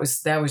mean, that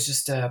was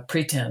just a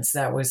pretense.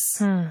 That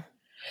was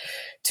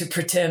to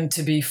pretend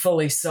to be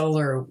fully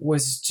solar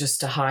was just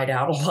to hide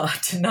out a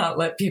lot, to not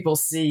let people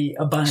see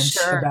a bunch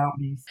about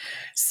me.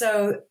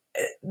 So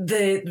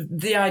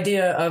the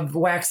idea of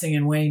waxing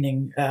and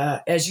waning,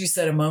 as you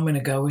said a moment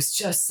ago, was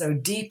just so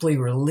deeply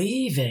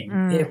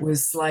relieving. It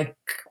was like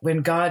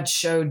when God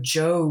showed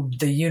Job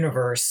the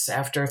universe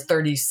after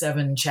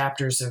 37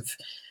 chapters of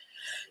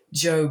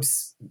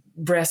Job's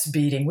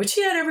breastbeating, which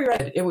he had every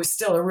right. It was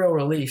still a real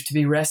relief to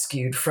be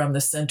rescued from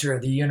the center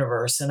of the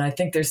universe. And I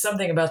think there's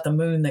something about the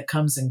moon that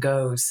comes and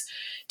goes.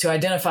 To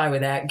identify with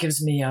that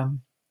gives me a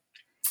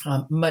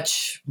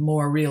much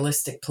more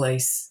realistic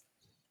place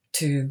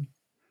to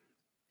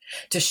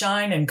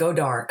shine and go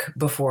dark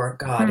before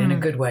God in a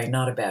good way,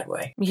 not a bad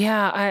way.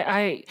 Yeah,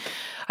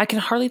 I can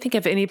hardly think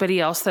of anybody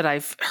else that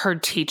I've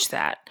heard teach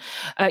that.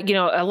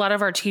 A lot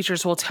of our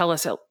teachers will tell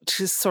us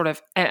to sort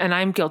of, and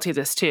I'm guilty of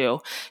this too,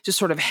 just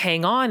sort of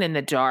hang on in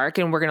the dark,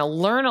 and we're going to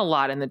learn a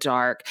lot in the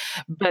dark.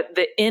 But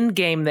the end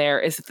game there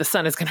is that the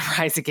sun is going to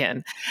rise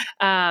again.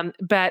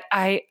 But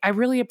I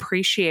really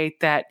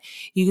appreciate that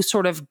you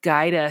sort of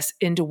guide us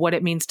into what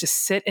it means to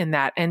sit in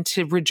that and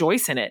to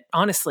rejoice in it,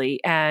 honestly,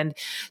 and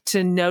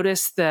to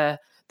notice the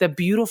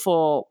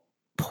beautiful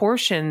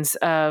portions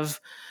of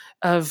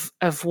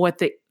what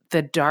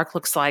the dark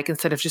looks like,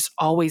 instead of just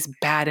always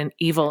bad and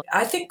evil.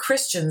 I think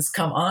Christians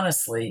come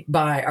honestly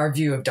by our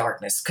view of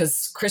darkness,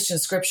 because Christian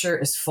scripture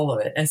is full of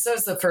it. And so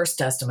is the First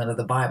Testament of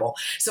the Bible.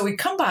 So we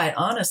come by it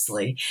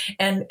honestly.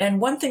 And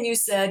one thing you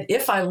said,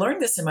 if I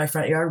learned this in my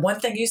front yard,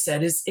 one thing you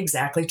said is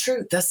exactly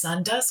true. The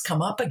sun does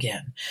come up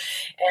again,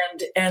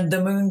 and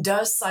the moon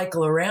does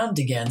cycle around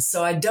again.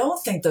 So I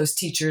don't think those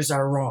teachers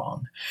are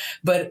wrong,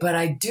 but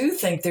I do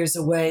think there's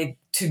a way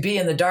to be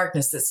in the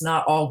darkness that's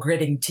not all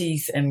gritting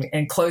teeth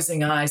and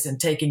closing eyes and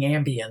taking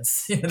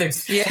Ambience.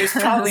 There's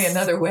probably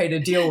another way to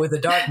deal with the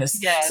darkness.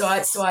 Yes.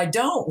 So I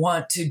don't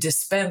want to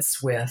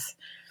dispense with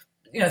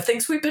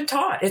things we've been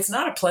taught. It's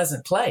not a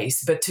pleasant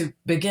place, but to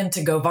begin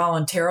to go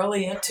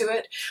voluntarily into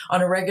it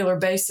on a regular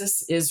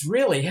basis is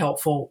really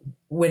helpful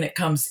when it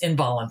comes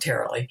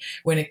involuntarily.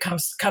 When it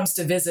comes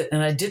to visit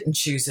and I didn't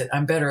choose it,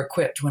 I'm better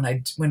equipped when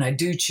I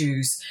do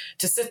choose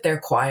to sit there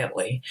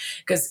quietly.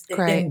 Because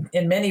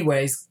in many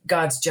ways,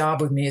 God's job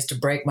with me is to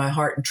break my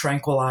heart and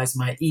tranquilize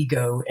my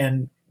ego,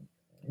 and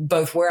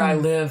both where I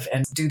live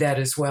and do that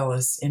as well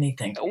as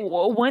anything.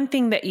 One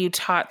thing that you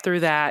taught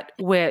through that,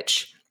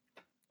 which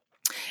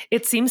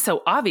it seems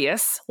so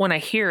obvious when I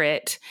hear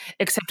it,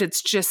 except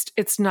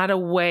it's not a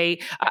way.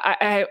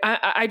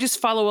 I just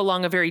follow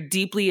along a very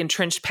deeply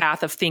entrenched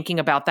path of thinking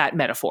about that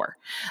metaphor,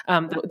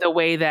 the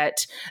way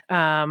that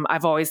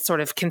I've always sort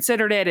of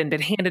considered it and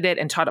been handed it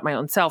and taught it my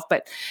own self.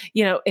 But,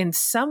 in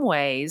some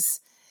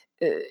ways,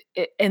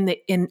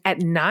 at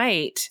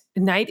night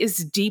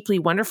is deeply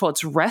wonderful.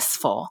 It's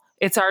restful.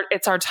 It's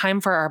our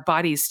time for our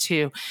bodies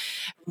to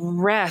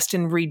rest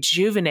and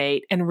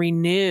rejuvenate and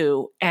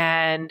renew,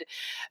 and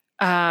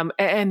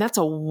that's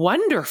a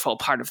wonderful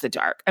part of the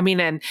dark. I mean,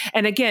 and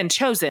again,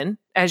 chosen,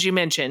 as you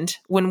mentioned,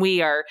 when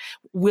we are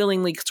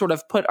willingly sort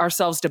of put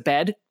ourselves to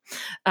bed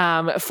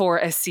for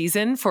a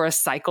season, for a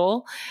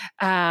cycle.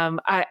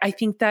 I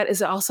think that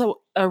is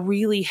also a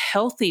really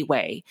healthy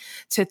way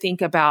to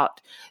think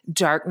about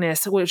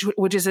darkness,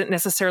 which isn't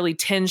necessarily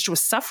tinged with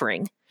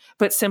suffering,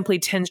 but simply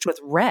tinged with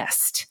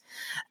rest.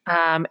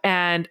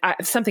 And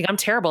something I'm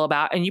terrible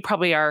about, and you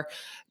probably are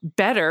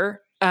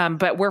better,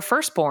 but we're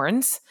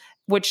firstborns,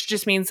 which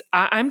just means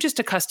I'm just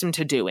accustomed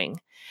to doing.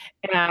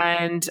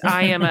 And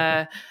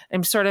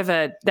I'm sort of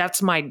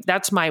that's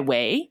my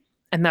way,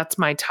 and that's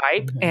my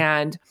type. Mm-hmm.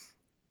 And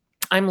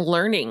I'm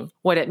learning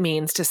what it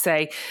means to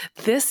say,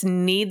 this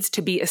needs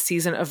to be a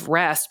season of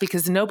rest,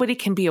 because nobody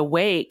can be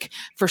awake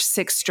for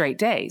 6 straight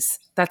days.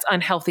 That's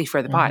unhealthy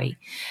for the body.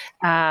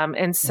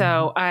 And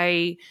so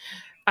I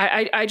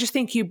just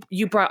think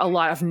you brought a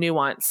lot of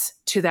nuance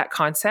to that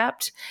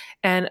concept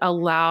and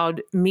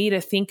allowed me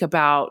to think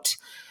about,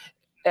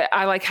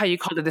 I like how you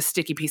called it a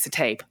sticky piece of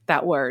tape,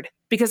 that word,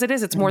 because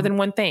it's more than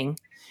one thing.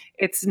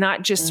 It's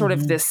not just sort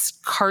of this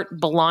carte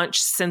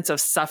blanche sense of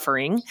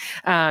suffering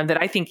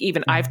that I think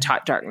even I've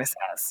taught darkness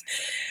as.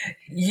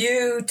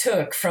 You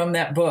took from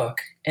that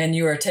book, and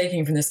you are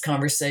taking from this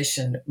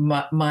conversation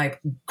my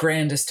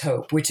grandest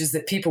hope, which is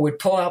that people would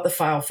pull out the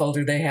file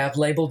folder they have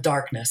labeled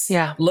darkness,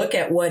 look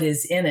at what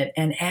is in it,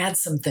 and add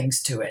some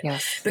things to it.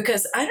 Yes.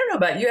 Because I don't know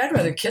about you, I'd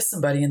rather kiss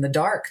somebody in the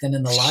dark than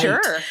in the light.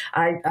 Sure.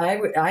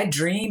 I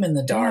dream in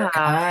the dark.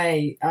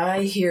 Yeah.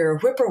 I hear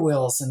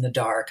whippoorwills in the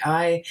dark.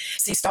 I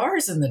see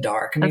stars in the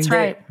dark. I mean, That's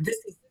right.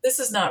 This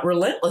is not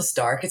relentless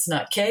dark. It's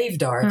not cave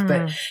dark,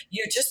 but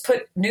you just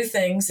put new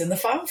things in the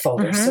file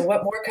folder. So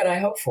what more could I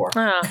hope for?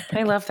 Oh,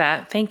 I love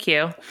that. Thank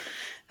you.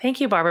 Thank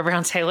you, Barbara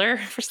Brown Taylor,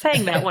 for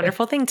saying that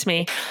wonderful thing to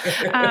me.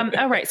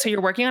 All right. So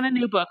you're working on a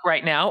new book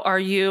right now. Are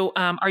you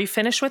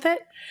finished with it?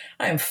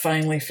 I am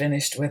finally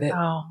finished with it.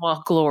 Oh,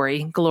 well,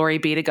 glory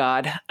be to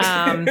God.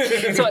 So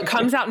it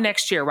comes out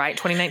next year, right?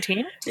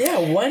 2019? Yeah,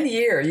 1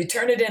 year. You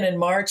turn it in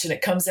March and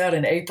it comes out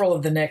in April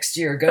of the next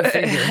year. Go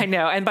figure. I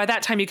know. And by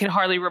that time, you can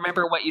hardly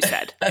remember what you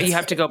said. You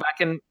have to go back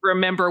and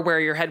remember where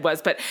your head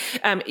was. But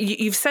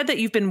you've said that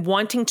you've been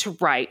wanting to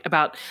write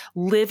about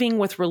living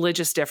with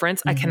religious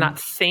difference. I cannot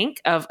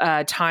think of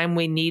a time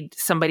we need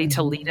somebody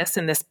to lead us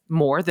in this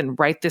more than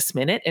right this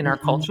minute in our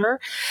culture.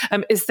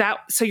 Is that,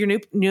 so your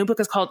new book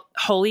is called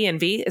Holy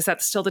Envy. Is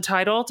that still the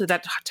title? Did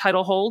that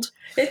title hold?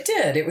 It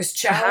did. It was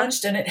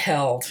challenged and it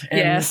held. And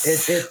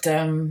yes.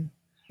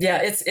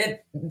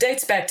 It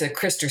dates back to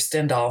Krister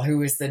Stendahl, who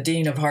was the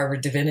dean of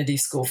Harvard Divinity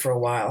School for a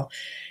while.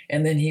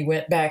 And then he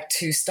went back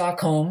to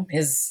Stockholm,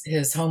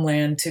 his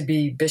homeland, to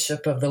be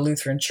bishop of the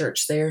Lutheran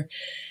Church there.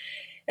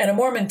 And a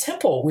Mormon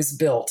temple was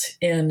built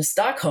in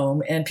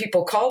Stockholm, and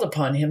people called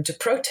upon him to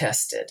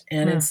protest it.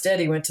 And instead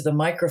he went to the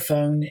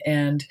microphone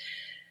and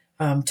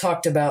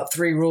talked about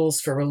 3 rules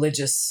for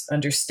religious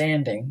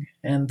understanding.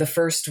 And the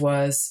first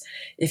was,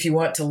 if you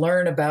want to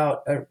learn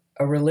about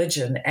a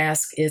religion,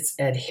 ask its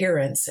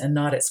adherents and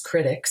not its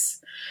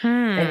critics.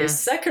 And his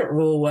second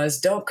rule was,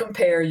 don't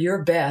compare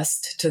your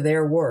best to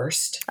their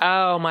worst.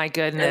 Oh, my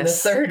goodness. And the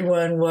third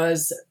one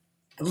was,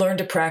 learn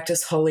to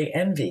practice holy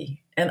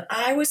envy. And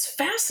I was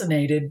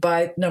fascinated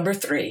by number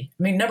 3.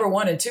 I mean, number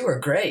 1 and 2 are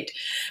great,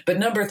 but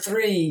number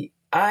 3,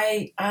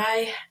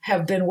 I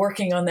have been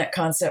working on that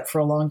concept for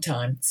a long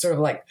time, sort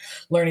of like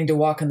learning to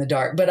walk in the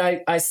dark. But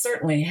I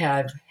certainly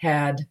have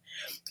had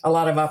a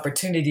lot of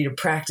opportunity to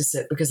practice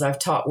it because I've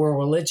taught world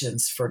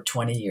religions for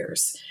 20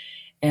 years.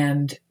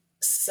 And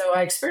so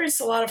I experienced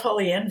a lot of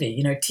holy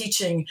envy,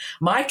 teaching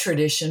my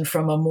tradition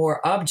from a more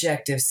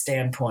objective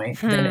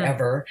standpoint than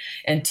ever.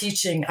 And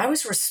I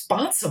was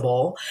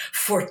responsible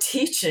for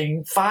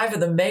teaching 5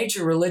 of the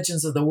major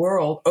religions of the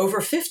world over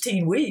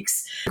 15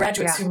 weeks,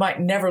 graduates who might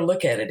never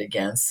look at it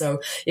again. So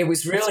it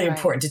was really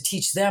important to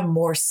teach them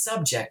more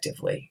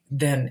subjectively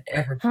than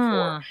ever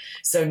before.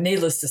 So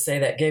needless to say,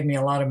 that gave me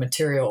a lot of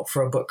material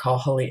for a book called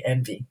Holy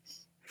Envy.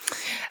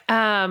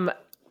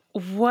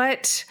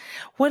 What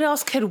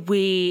else could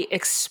we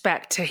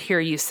expect to hear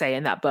you say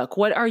in that book?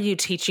 What are you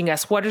teaching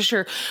us? What is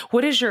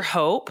your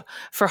hope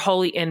for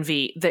Holy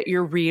Envy that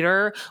your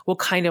reader will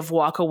kind of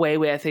walk away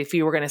with if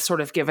you were going to sort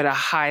of give it a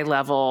high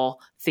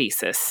level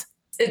thesis?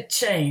 It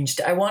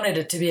changed. I wanted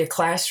it to be a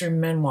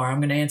classroom memoir. I'm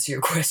going to answer your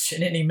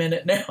question any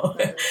minute now.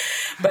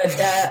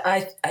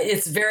 But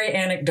it's very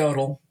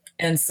anecdotal.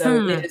 And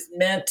so it is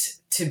meant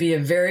to be a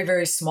very,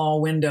 very small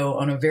window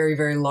on a very,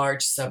 very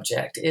large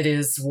subject. It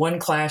is one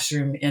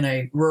classroom in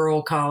a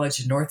rural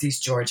college in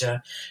Northeast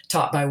Georgia,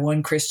 taught by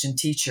one Christian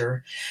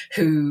teacher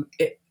who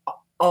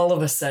all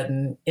of a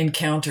sudden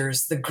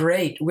encounters the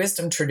great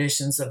wisdom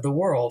traditions of the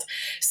world.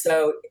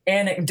 So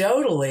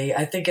anecdotally,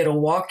 I think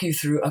it'll walk you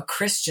through a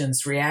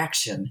Christian's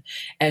reaction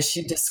as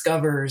she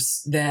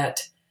discovers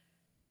that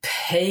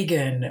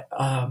pagan,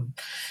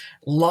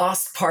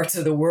 lost parts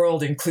of the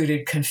world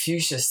included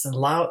Confucius and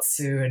Lao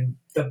Tzu and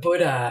the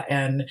Buddha,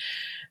 and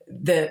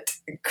that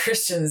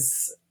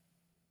Christians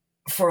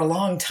for a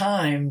long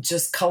time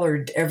just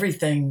colored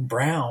everything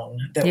brown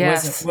that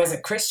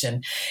wasn't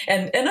Christian.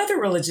 And other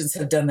religions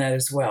have done that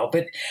as well.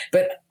 But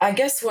I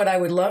guess what I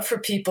would love for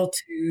people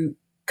to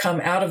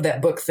come out of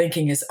that book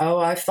thinking is, oh,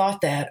 I've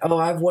thought that. Oh,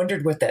 I've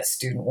wondered what that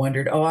student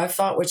wondered. Oh, I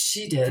thought what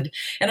she did.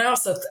 And I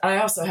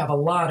also have a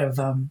lot of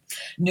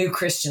new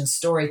Christian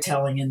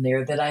storytelling in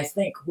there that I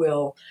think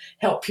will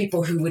help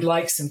people who would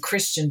like some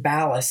Christian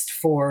ballast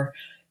for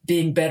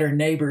being better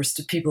neighbors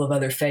to people of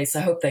other faiths.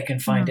 I hope they can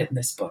find it in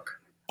this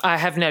book. I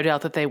have no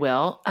doubt that they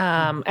will.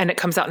 And it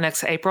comes out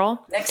next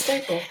April. Next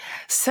April.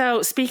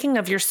 So speaking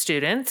of your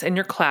students in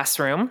your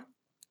classroom,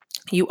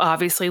 you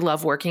obviously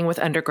love working with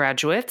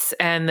undergraduates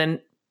and then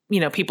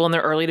people in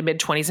their early to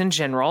mid 20s in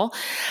general.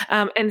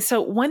 And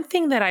so one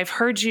thing that I've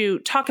heard you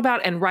talk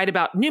about and write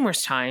about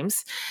numerous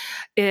times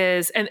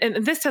is, and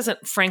this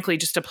doesn't frankly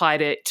just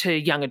apply to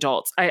young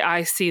adults.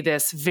 I see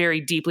this very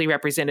deeply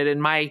represented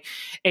in my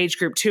age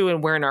group too,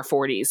 and we're in our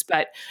 40s.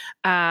 But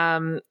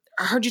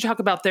I heard you talk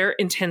about their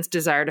intense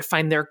desire to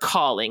find their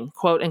calling,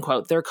 quote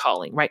unquote, their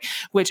calling, right?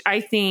 Which I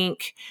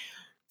think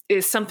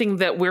is something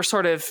that we're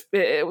sort of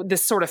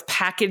this sort of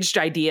packaged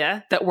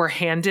idea that we're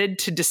handed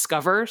to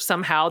discover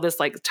somehow this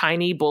like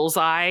tiny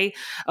bullseye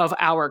of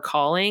our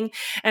calling.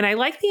 And I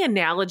like the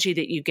analogy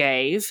that you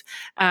gave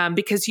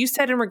because you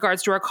said in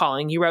regards to our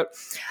calling, you wrote,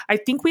 I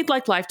think we'd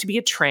like life to be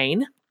a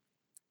train.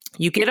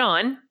 You get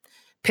on,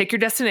 pick your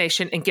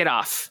destination, and get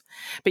off.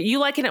 But you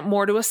liken it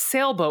more to a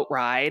sailboat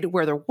ride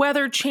where the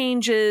weather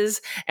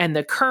changes and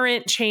the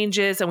current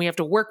changes, and we have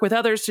to work with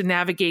others to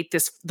navigate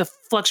the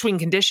fluctuating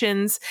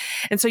conditions.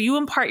 And so you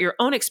impart your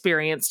own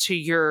experience to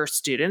your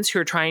students who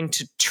are trying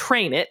to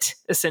train it,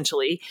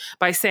 essentially,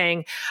 by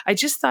saying, I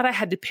just thought I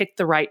had to pick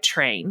the right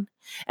train.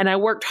 And I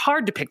worked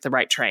hard to pick the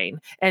right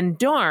train. And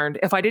darned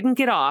if I didn't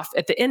get off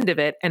at the end of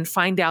it and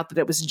find out that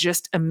it was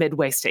just a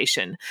midway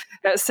station.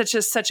 That's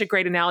such a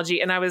great analogy.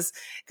 And I was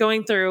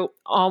going through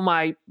all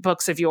my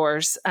books of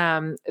yours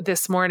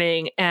this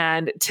morning,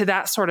 and to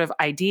that sort of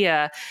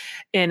idea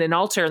in An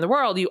Altar in the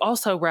World, you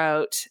also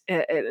wrote,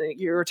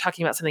 you were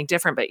talking about something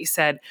different, but you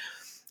said,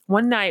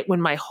 one night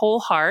when my whole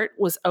heart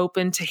was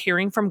open to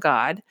hearing from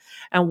God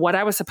and what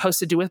I was supposed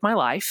to do with my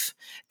life,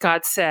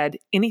 God said,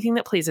 anything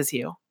that pleases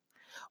you.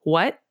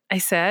 What? I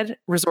said,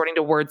 resorting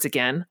to words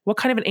again. What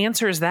kind of an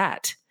answer is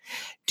that?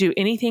 Do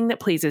anything that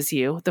pleases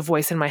you, the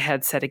voice in my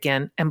head said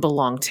again, and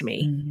belong to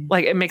me. Mm-hmm.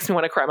 Like, it makes me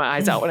want to cry my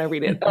eyes out when I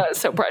read it.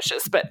 So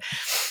precious, but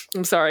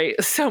I'm sorry.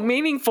 So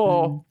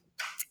meaningful. Mm-hmm.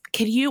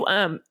 Can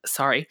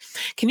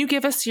you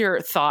give us your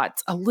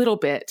thoughts a little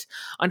bit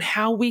on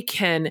how we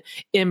can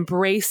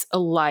embrace a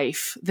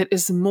life that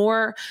is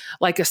more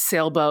like a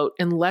sailboat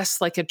and less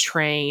like a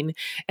train,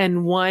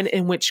 and one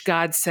in which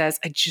God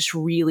says, I just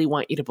really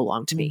want you to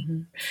belong to me?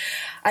 Mm-hmm.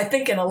 I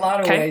think in a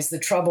lot of ways, the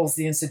troubles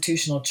the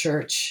institutional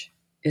church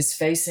is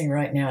facing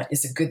right now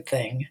is a good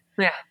thing.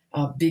 Yeah.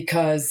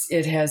 Because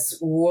it has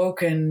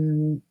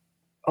woken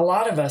a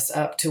lot of us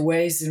up to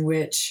ways in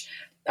which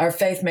our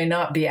faith may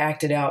not be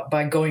acted out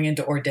by going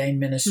into ordained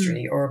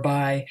ministry or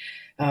by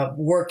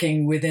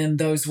working within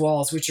those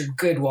walls, which are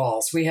good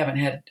walls. We haven't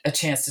had a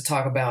chance to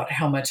talk about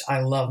how much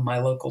I love my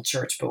local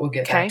church, but we'll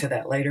get back to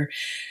that later.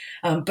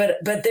 But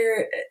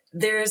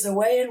there is a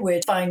way in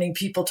which finding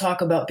people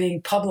talk about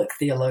being public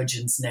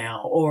theologians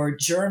now, or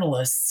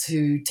journalists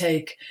who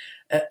take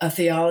a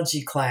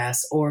theology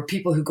class, or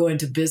people who go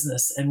into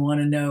business and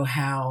want to know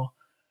how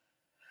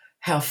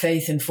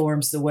faith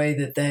informs the way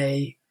that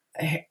they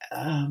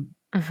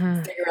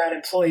figure out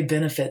employee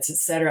benefits, et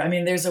cetera. I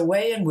mean, there's a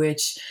way in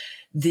which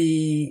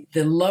the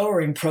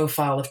lowering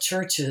profile of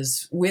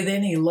churches, with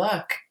any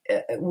luck,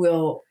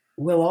 will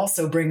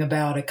also bring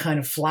about a kind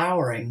of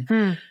flowering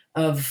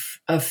of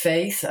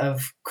faith,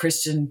 of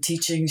Christian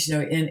teachings,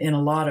 in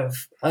a lot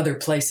of other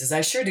places.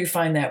 I sure do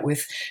find that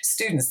with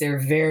students. There are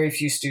very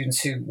few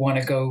students who want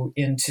to go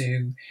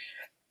into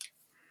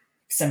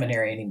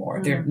seminary anymore.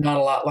 There's not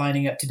a lot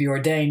lining up to be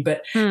ordained,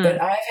 but I've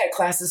had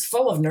classes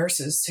full of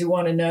nurses who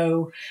want to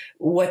know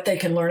what they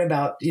can learn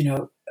about,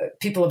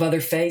 people of other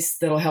faiths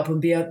that'll help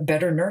them be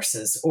better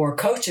nurses, or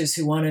coaches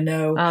who want to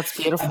know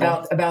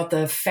about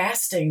the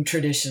fasting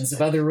traditions of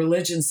other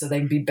religions so they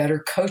can be better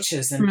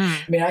coaches. And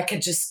I mean, I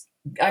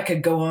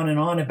could go on and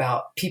on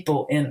about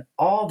people in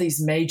all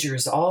these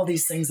majors, all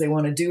these things they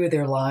want to do with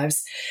their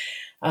lives,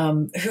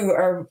 who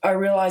are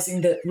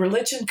realizing that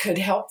religion could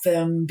help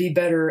them be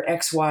better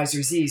X, Y's,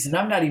 or Z's. And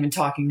I'm not even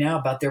talking now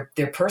about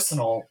their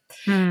personal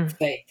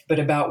faith, but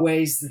about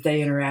ways that they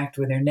interact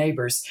with their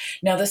neighbors.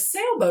 Now, the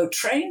sailboat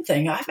train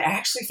thing, I've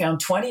actually found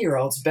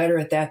 20-year-olds better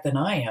at that than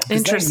I am.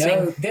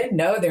 Interesting. They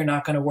know they're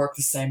not going to work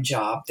the same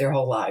job their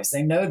whole lives.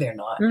 They know they're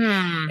not.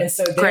 And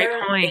so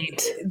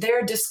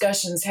their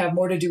discussions have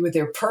more to do with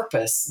their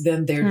purpose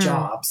than their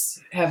jobs,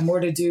 have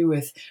more to do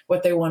with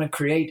what they want to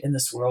create in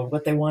this world,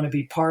 what they want to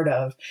be part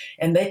of.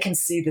 And they can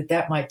see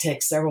that might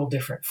take several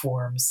different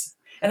forms.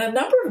 And a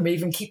number of them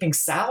even keeping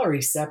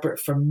salary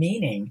separate from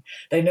meaning.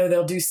 They know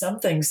they'll do some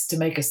things to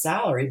make a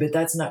salary, but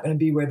that's not going to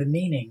be where the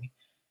meaning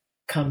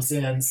comes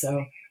in.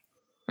 So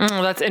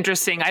that's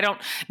interesting. I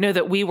don't know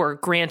that we were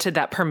granted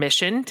that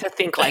permission to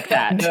think like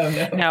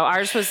that. No,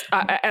 ours was,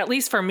 at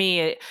least for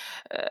me,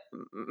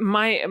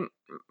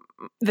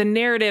 the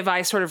narrative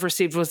I sort of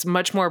received was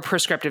much more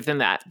prescriptive than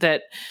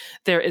that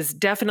there is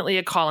definitely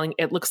a calling.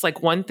 It looks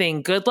like one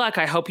thing. Good luck.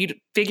 I hope you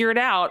figure it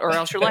out, or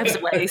else your life's a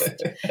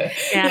waste.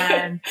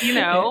 And,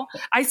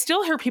 I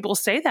still hear people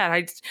say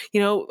that.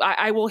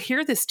 I will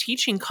hear this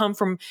teaching come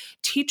from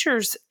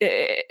teachers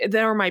that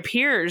are my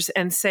peers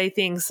and say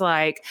things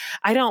like,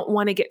 I don't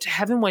want to get to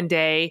heaven one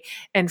day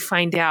and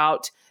find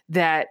out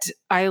that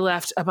I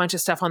left a bunch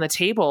of stuff on the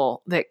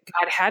table that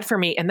God had for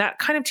me. And that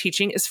kind of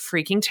teaching is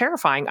freaking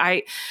terrifying.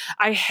 I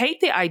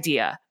hate the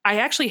idea. I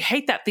actually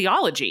hate that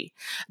theology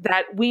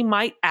that we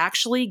might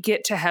actually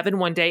get to heaven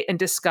one day and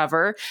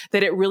discover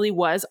that it really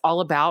was all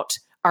about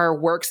our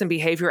works and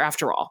behavior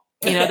after all.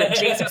 That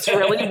Jesus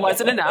really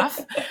wasn't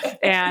enough,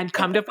 and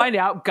come to find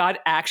out God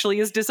actually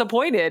is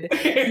disappointed.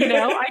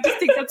 I just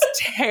think that's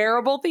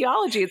terrible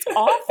theology. It's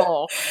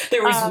awful.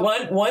 There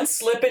was one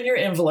slip in your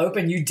envelope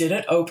and you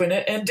didn't open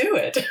it and do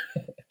it.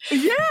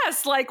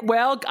 Yes, like,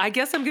 well, I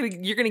guess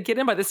you're gonna get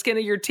in by the skin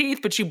of your teeth,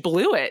 but you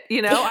blew it.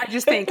 I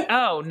just think,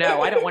 oh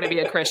no, I don't want to be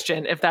a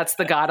Christian if that's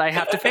the God I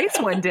have to face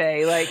one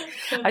day. Like,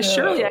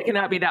 surely I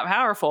cannot be that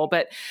powerful.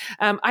 But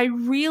I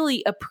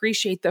really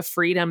appreciate the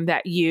freedom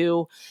that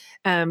you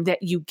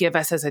give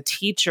us as a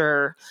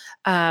teacher.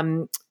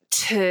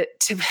 To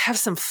have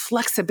some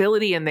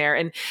flexibility in there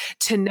and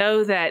to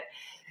know that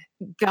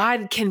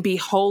God can be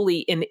holy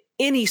in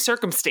any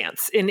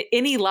circumstance, in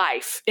any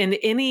life, in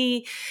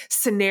any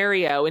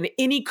scenario, in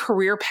any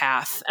career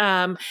path.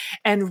 And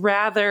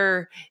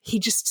rather, he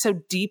just so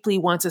deeply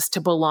wants us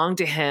to belong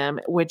to him,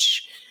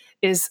 which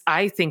is,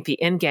 I think,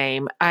 the end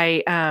game.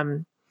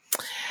 I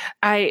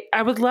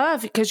would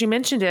love, because you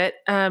mentioned it,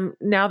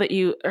 now that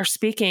you are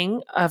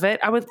speaking of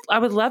it, I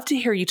would love to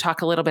hear you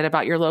talk a little bit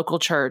about your local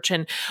church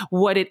and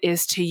what it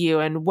is to you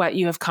and what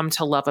you have come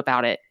to love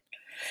about it.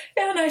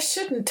 And I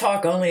shouldn't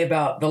talk only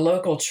about the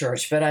local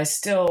church, but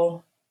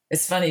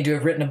it's funny to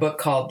have written a book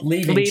called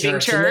Leaving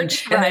Church.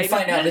 And then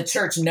find out the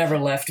church never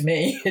left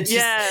me. It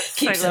just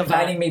keeps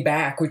inviting me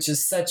back, which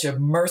is such a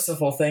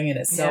merciful thing in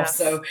itself.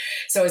 Yes.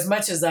 So as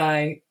much as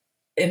I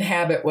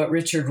inhabit what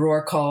Richard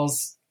Rohr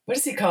calls, what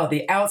does he call it?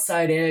 The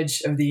outside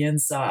edge of the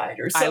inside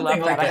or something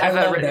like that. I have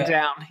that written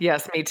down.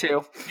 Yes, me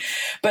too.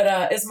 But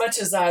as much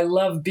as I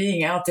love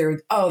being out there,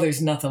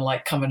 there's nothing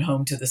like coming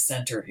home to the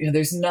center.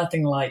 There's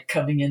nothing like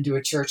coming into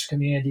a church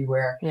community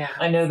where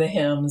I know the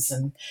hymns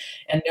and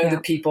know the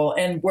people.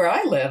 And where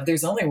I live,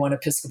 there's only one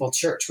Episcopal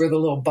church. We're the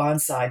little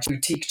bonsai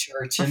boutique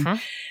church.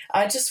 And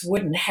I just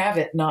wouldn't have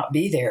it not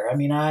be there. I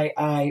mean,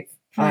 I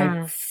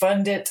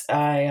fund it.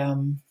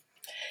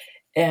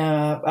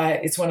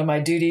 It's one of my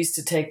duties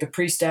to take the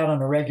priest out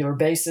on a regular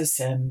basis,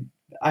 and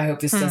I hope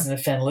this doesn't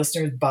offend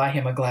listeners. Buy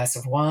him a glass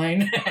of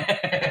wine.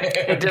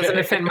 It doesn't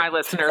offend my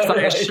listeners,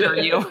 I assure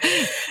you.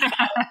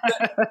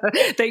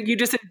 You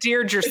just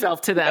endeared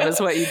yourself to them,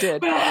 is what you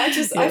did. Well,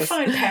 I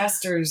find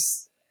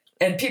pastors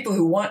and people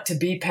who want to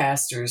be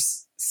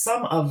pastors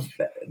some of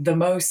the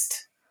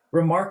most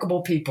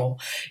remarkable people.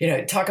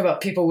 Talk about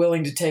people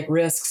willing to take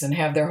risks and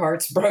have their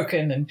hearts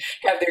broken and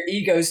have their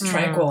egos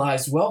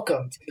tranquilized.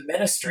 Welcome to the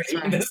ministry.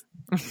 Right.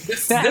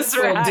 This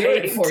will do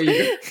it for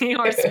you. You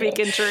are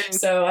speaking truth.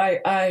 So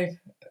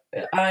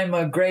I'm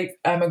a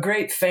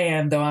great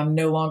fan, though I'm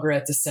no longer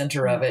at the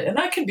center of it. And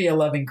I can be a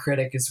loving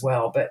critic as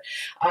well, but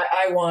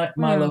I want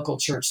my local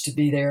church to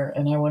be there,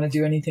 and I want to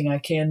do anything I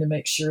can to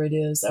make sure it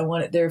is. I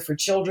want it there for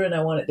children.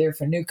 I want it there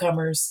for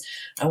newcomers.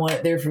 I want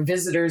it there for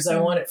visitors. I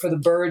want it for the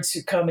birds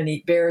who come and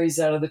eat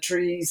berries out of the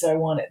trees. I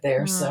want it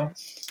there. So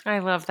I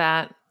love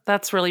that.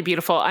 That's really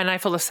beautiful. And I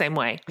feel the same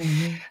way.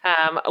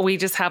 We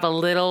just have a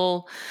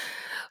little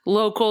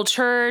local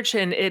church,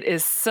 and it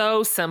is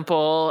so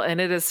simple,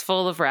 and it is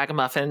full of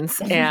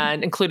ragamuffins,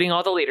 and including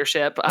all the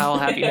leadership, I'll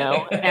have you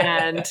know.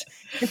 And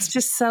it's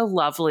just so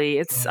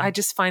lovely. I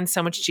just find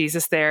so much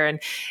Jesus there,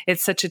 and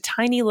it's such a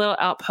tiny little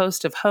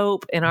outpost of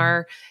hope in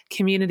our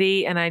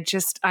community. And I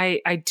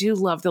do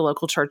love the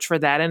local church for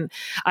that. And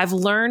I've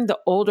learned the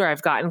older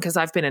I've gotten, because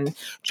I've been in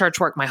church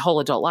work my whole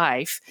adult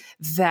life,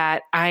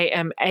 that I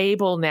am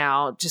able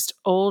now, just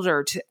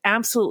older, to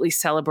absolutely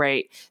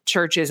celebrate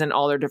churches and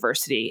all their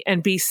diversity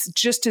and be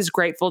just as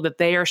grateful that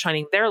they are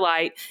shining their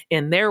light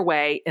in their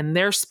way, in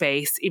their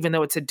space, even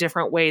though it's a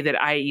different way that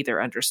I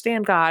either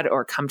understand God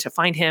or come to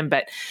find him.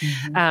 But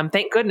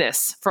thank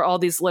goodness for all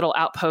these little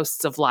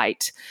outposts of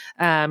light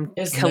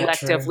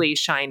collectively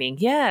shining.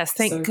 Yes,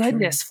 thank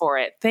goodness for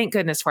it. Thank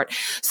goodness for it.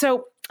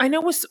 So I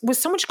know with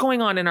so much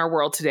going on in our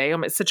world today,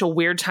 it's such a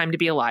weird time to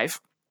be alive.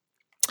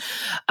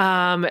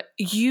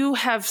 You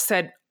have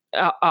said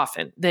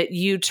often that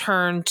you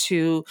turn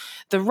to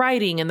the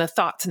writing and the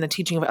thoughts and the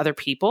teaching of other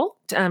people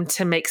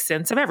to make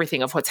sense of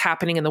everything, of what's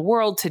happening in the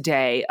world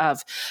today,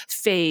 of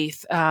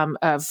faith,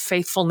 of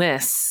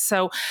faithfulness.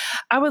 So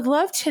I would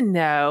love to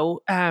know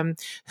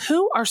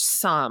who are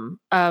some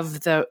of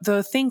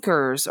the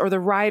thinkers or the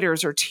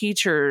writers or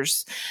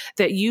teachers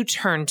that you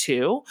turn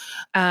to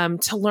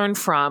learn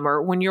from,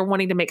 or when you're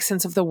wanting to make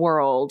sense of the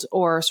world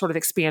or sort of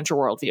expand your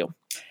worldview.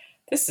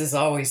 This is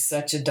always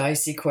such a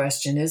dicey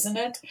question, isn't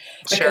it?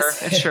 Sure,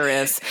 it sure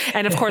is.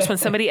 And of course, when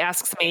somebody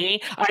asks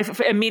me, I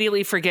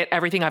immediately forget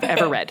everything I've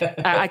ever read.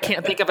 I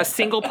can't think of a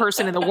single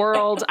person in the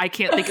world. I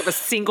can't think of a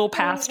single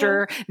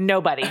pastor.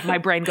 Nobody. My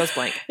brain goes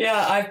blank. Yeah,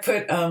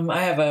 I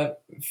have a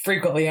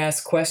frequently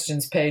asked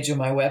questions page on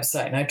my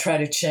website, and I try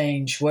to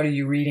change what are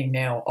you reading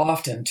now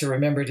often to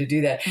remember to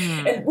do that.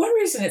 And one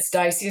reason it's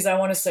dicey is I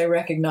want to say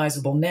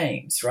recognizable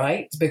names,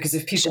 right? Because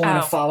if people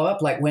want to follow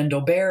up, like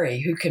Wendell Berry,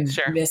 who can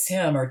miss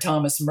him, or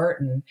Thomas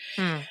Merton.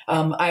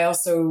 I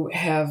also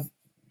have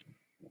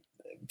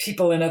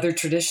people in other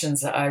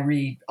traditions that I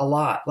read a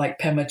lot, like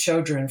Pema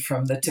Chodron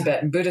from the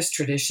Tibetan Buddhist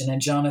tradition,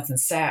 and Jonathan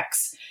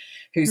Sacks,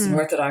 who's an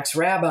Orthodox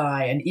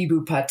rabbi, and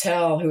Eboo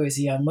Patel, who is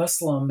a young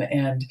Muslim,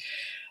 and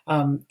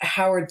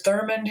Howard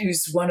Thurman,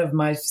 who's one of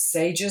my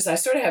sages. I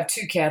sort of have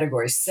two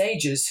categories: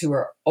 sages who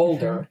are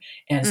older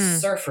and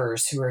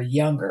surfers who are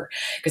younger,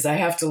 because I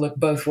have to look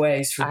both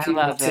ways for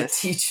people to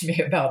teach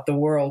me about the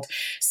world.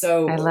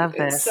 So I love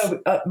this.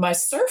 So my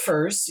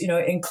surfers,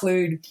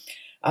 include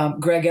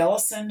Greg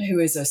Ellison, who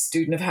is a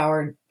student of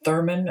Howard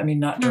Thurman. I mean,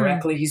 not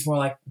directly; he's more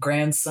like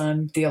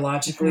grandson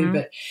theologically,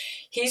 but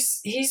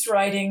he's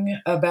writing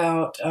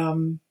about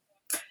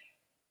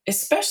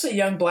especially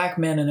young Black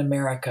men in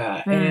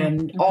America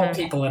and all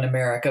people in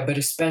America, but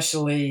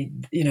especially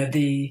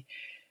the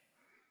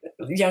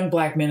young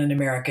Black men in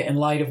America in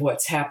light of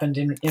what's happened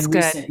in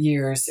recent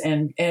years.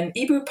 And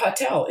Eboo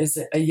Patel is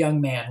a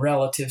young man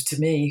relative to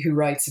me who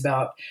writes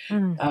about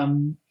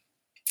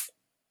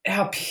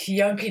how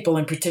young people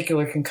in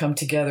particular can come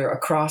together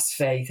across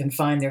faith and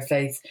find their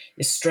faith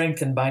is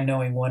strengthened by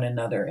knowing one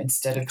another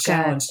instead of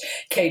challenged.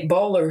 Kate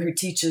Bowler, who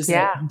teaches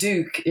at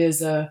Duke,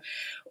 is a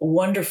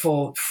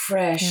wonderful,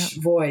 fresh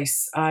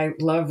voice. I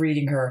love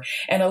reading her.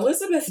 And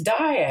Elizabeth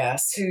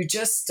Dias, who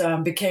just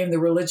became the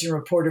religion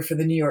reporter for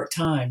the New York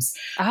Times.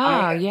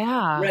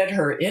 I read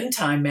her in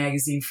Time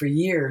magazine for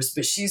years,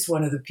 but she's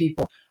one of the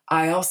people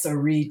I also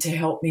read to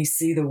help me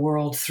see the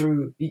world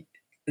through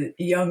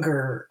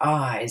younger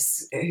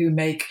eyes who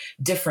make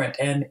different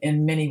and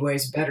in many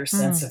ways better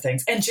sense of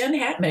things. And Jen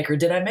Hatmaker,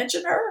 did I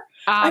mention her?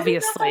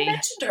 Obviously. I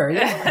mentioned her.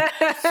 Yeah.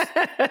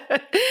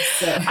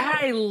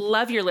 I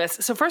love your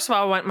list. So first of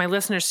all, I want my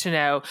listeners to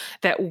know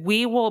that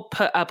we will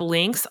put up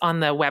links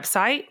on the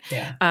website,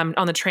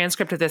 on the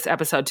transcript of this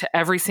episode, to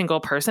every single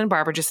person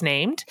Barbara just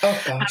named.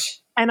 Oh, gosh.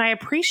 And I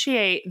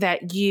appreciate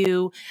that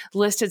you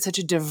listed such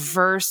a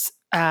diverse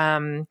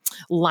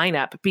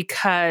lineup,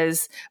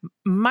 because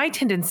my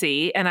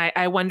tendency, and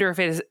I wonder if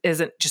it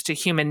isn't just a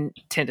human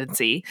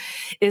tendency,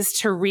 is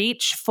to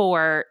reach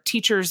for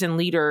teachers and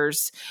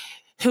leaders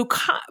who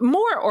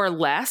more or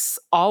less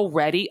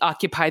already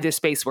occupy the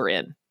space we're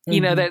in.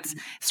 That's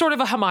sort of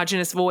a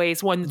homogenous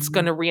voice, one that's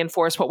going to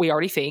reinforce what we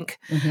already think,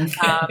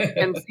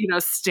 and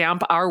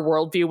stamp our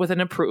worldview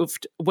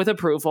with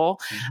approval.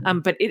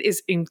 But it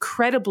is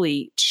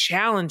incredibly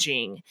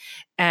challenging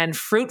and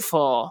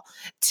fruitful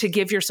to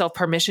give yourself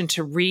permission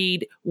to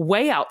read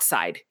way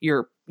outside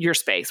your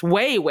space,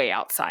 way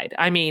outside.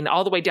 I mean,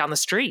 all the way down the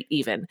street,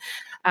 even.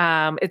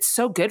 It's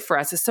so good for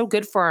us. It's so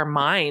good for our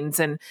minds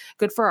and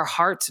good for our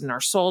hearts and our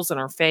souls and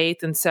our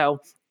faith. And so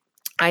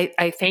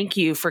I thank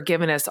you for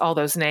giving us all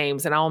those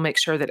names, and I'll make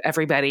sure that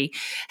everybody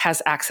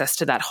has access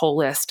to that whole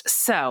list.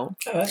 So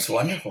that's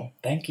wonderful.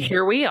 Thank you.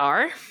 Here we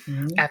are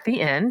at the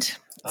end.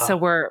 So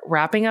we're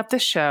wrapping up the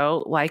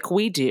show like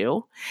we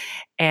do,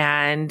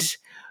 and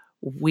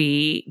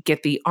we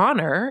get the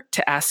honor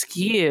to ask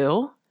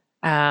you,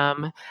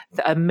 a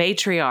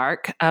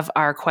matriarch of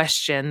our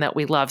question that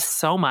we love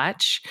so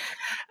much,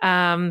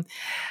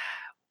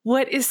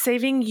 what is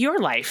saving your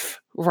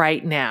life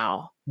right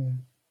now?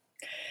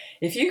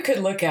 If you could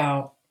look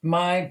out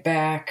my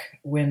back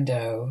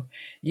window,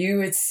 you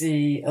would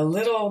see a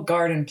little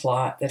garden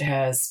plot that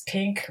has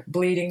pink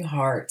bleeding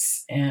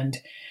hearts and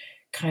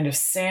kind of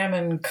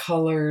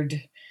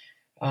salmon-colored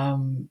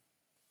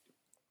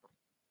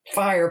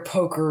fire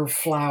poker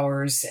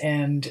flowers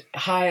and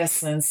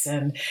hyacinths.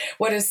 And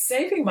what is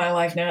saving my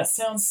life now, it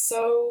sounds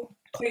so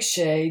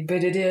cliche,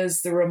 but it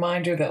is the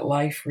reminder that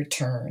life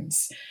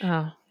returns.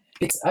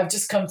 I've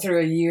just come through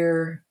a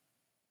year.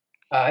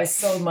 I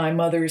sold my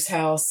mother's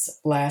house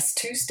last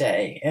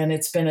Tuesday, and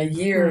it's been a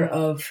year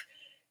of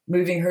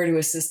moving her to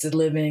assisted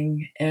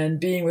living and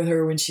being with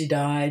her when she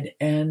died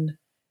and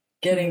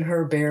getting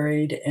her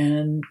buried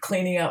and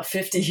cleaning out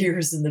 50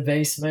 years in the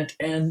basement.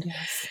 And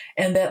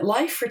that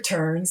life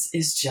returns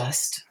is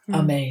just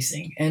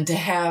amazing. And to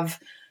have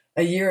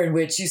a year in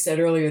which you said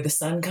earlier, the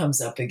sun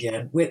comes up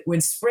again.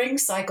 When spring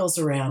cycles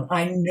around,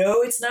 I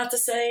know it's not the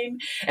same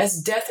as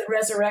death and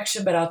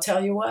resurrection, but I'll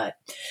tell you what,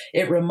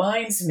 it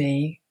reminds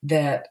me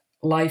that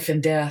life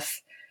and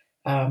death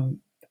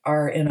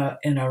are in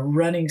a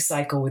running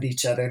cycle with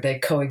each other. They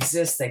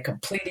coexist, they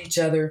complete each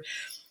other.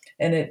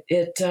 And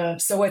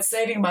so what's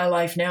saving my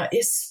life now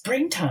is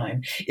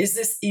springtime, is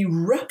this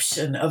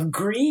eruption of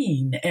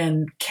green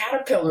and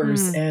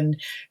caterpillars and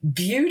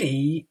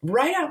beauty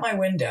right out my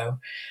window.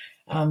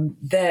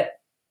 That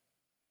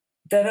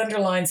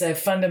underlines a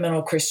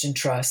fundamental Christian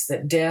trust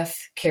that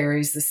death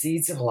carries the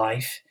seeds of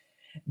life,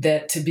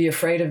 that to be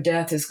afraid of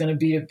death is going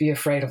to be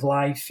afraid of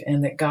life,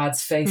 and that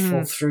God's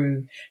faithful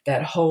through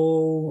that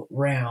whole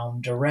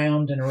round,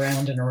 around and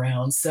around and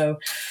around. So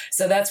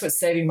that's what's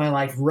saving my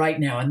life right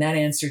now. And that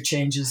answer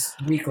changes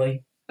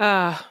weekly.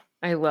 I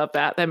love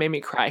that. That made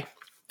me cry.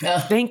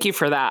 Thank you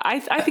for that.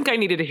 I think I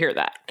needed to hear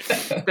that,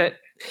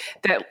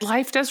 that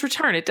life does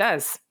return. It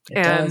does.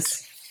 It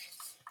does.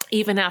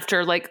 Even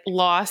after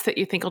loss that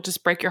you think will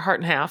just break your heart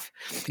in half,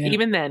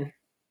 even then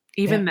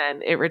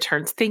it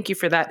returns. Thank you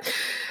for that.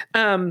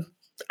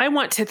 I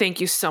want to thank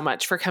you so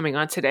much for coming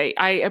on today.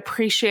 I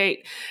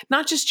appreciate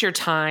not just your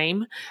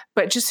time,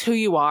 but just who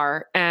you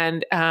are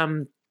and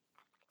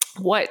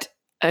what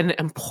an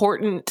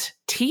important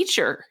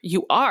teacher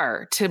you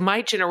are to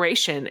my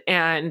generation,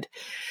 and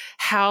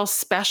how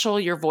special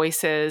your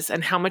voice is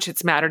and how much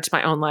it's mattered to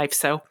my own life.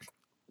 So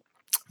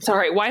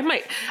sorry,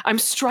 I'm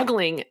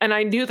struggling, and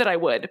I knew that I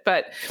would,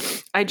 but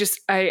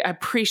I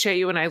appreciate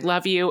you and I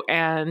love you.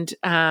 And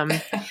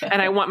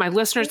I want my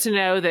listeners to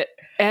know that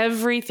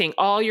everything,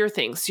 all your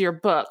things, your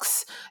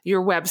books,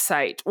 your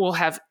website will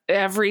have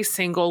every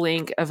single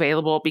link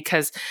available,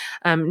 because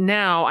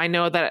now I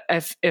know that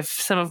if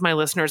some of my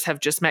listeners have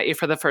just met you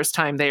for the first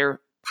time, they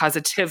are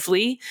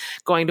positively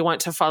going to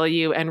want to follow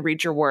you and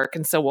read your work.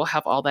 And so we'll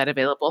have all that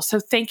available. So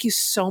thank you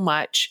so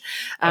much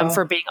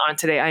for being on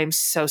today. I am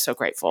so, so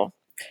grateful.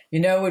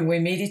 When we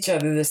meet each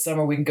other this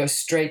summer, we can go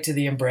straight to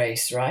the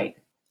embrace, right?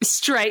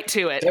 Straight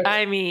to it.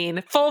 I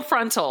mean, full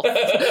frontal,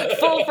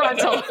 full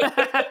frontal.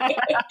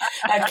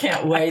 I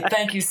can't wait.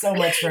 Thank you so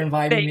much for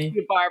inviting me. Thank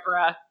you,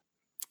 Barbara.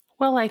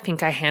 Well, I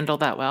think I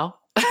handled that well.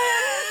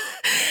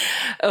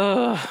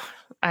 Oh,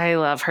 I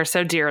love her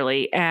so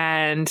dearly,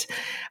 and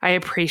I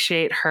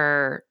appreciate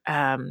her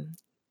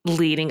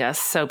leading us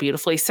so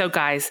beautifully. So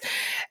guys,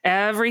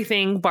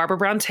 everything Barbara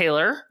Brown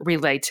Taylor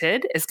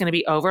related is going to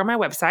be over on my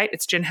website.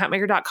 It's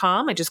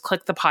jenhatmaker.com. I just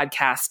click the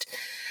podcast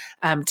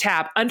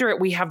tab. Under it,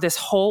 we have this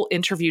whole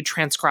interview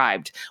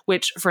transcribed,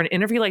 which for an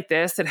interview like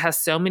this that has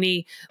so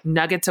many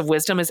nuggets of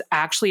wisdom is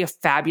actually a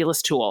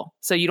fabulous tool.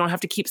 So you don't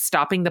have to keep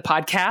stopping the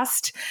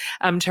podcast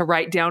to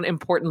write down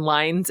important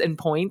lines and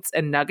points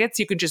and nuggets.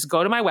 You can just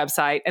go to my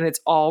website and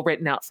it's all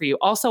written out for you.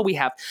 Also, we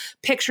have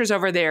pictures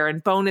over there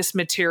and bonus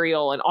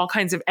material and all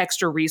kinds of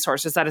extra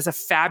resources. That is a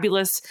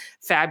fabulous,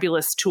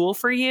 fabulous tool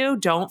for you.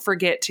 Don't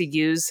forget to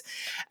use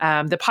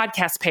the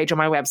podcast page on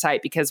my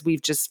website, because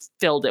we've just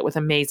filled it with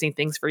amazing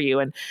things for you.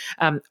 And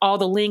all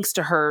the links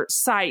to her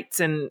sites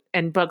and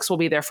books will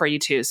be there for you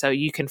too. So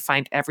you can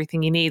find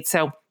everything you need.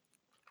 So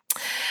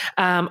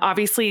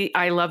obviously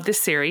I love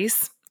this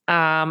series.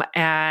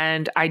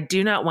 And I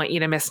do not want you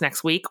to miss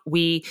next week.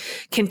 We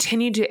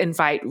continue to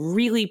invite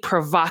really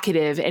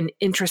provocative and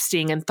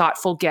interesting and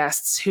thoughtful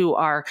guests who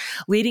are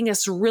leading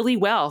us really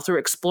well through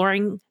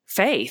exploring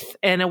faith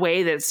in a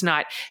way that's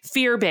not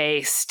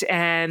fear-based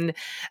and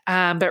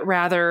but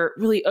rather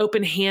really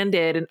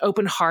open-handed and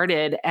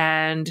open-hearted,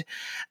 and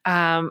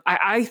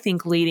I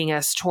think leading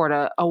us toward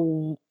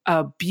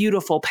a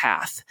beautiful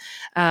path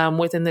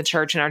within the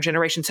church and our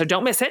generation. So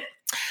don't miss it.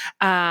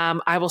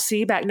 I will see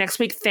you back next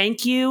week.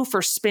 Thank you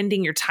for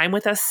spending your time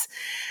with us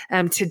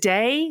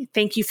today.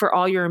 Thank you for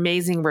all your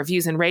amazing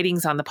reviews and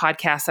ratings on the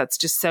podcast. That's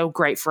just so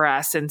great for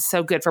us and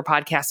so good for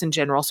podcasts in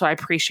general. So I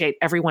appreciate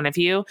every one of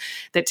you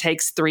that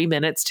takes 3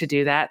 minutes to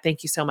do that.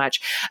 Thank you so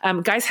much.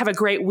 Guys, have a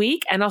great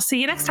week, and I'll see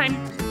you next time.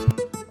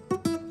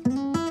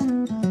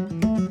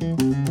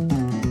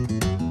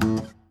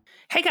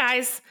 Hey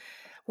guys.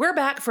 We're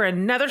back for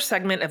another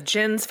segment of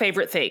Jen's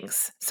Favorite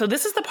Things. So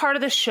this is the part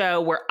of the show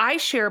where I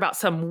share about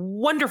some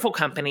wonderful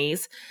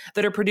companies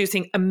that are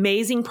producing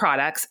amazing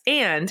products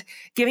and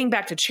giving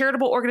back to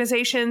charitable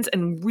organizations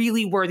and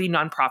really worthy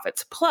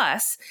nonprofits.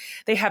 Plus,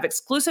 they have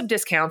exclusive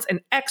discounts and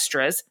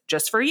extras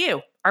just for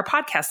you, our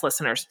podcast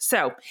listeners.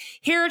 So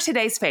here are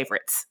today's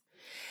favorites.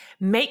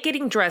 Make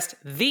getting dressed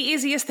the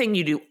easiest thing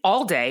you do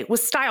all day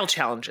with Style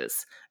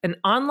Challenges, an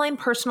online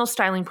personal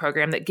styling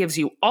program that gives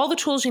you all the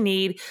tools you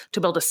need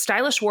to build a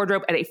stylish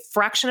wardrobe at a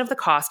fraction of the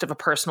cost of a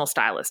personal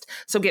stylist.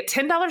 So get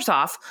 $10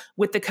 off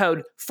with the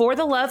code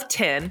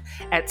FORTHELOVE10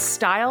 at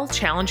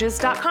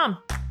stylechallenges.com.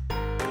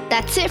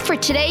 That's it for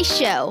today's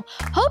show.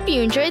 Hope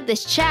you enjoyed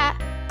this chat.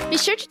 Be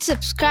sure to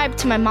subscribe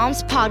to my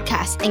mom's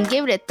podcast and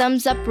give it a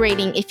thumbs up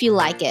rating if you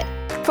like it.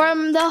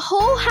 From the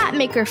whole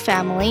Hatmaker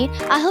family,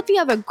 I hope you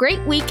have a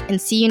great week and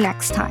see you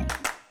next time.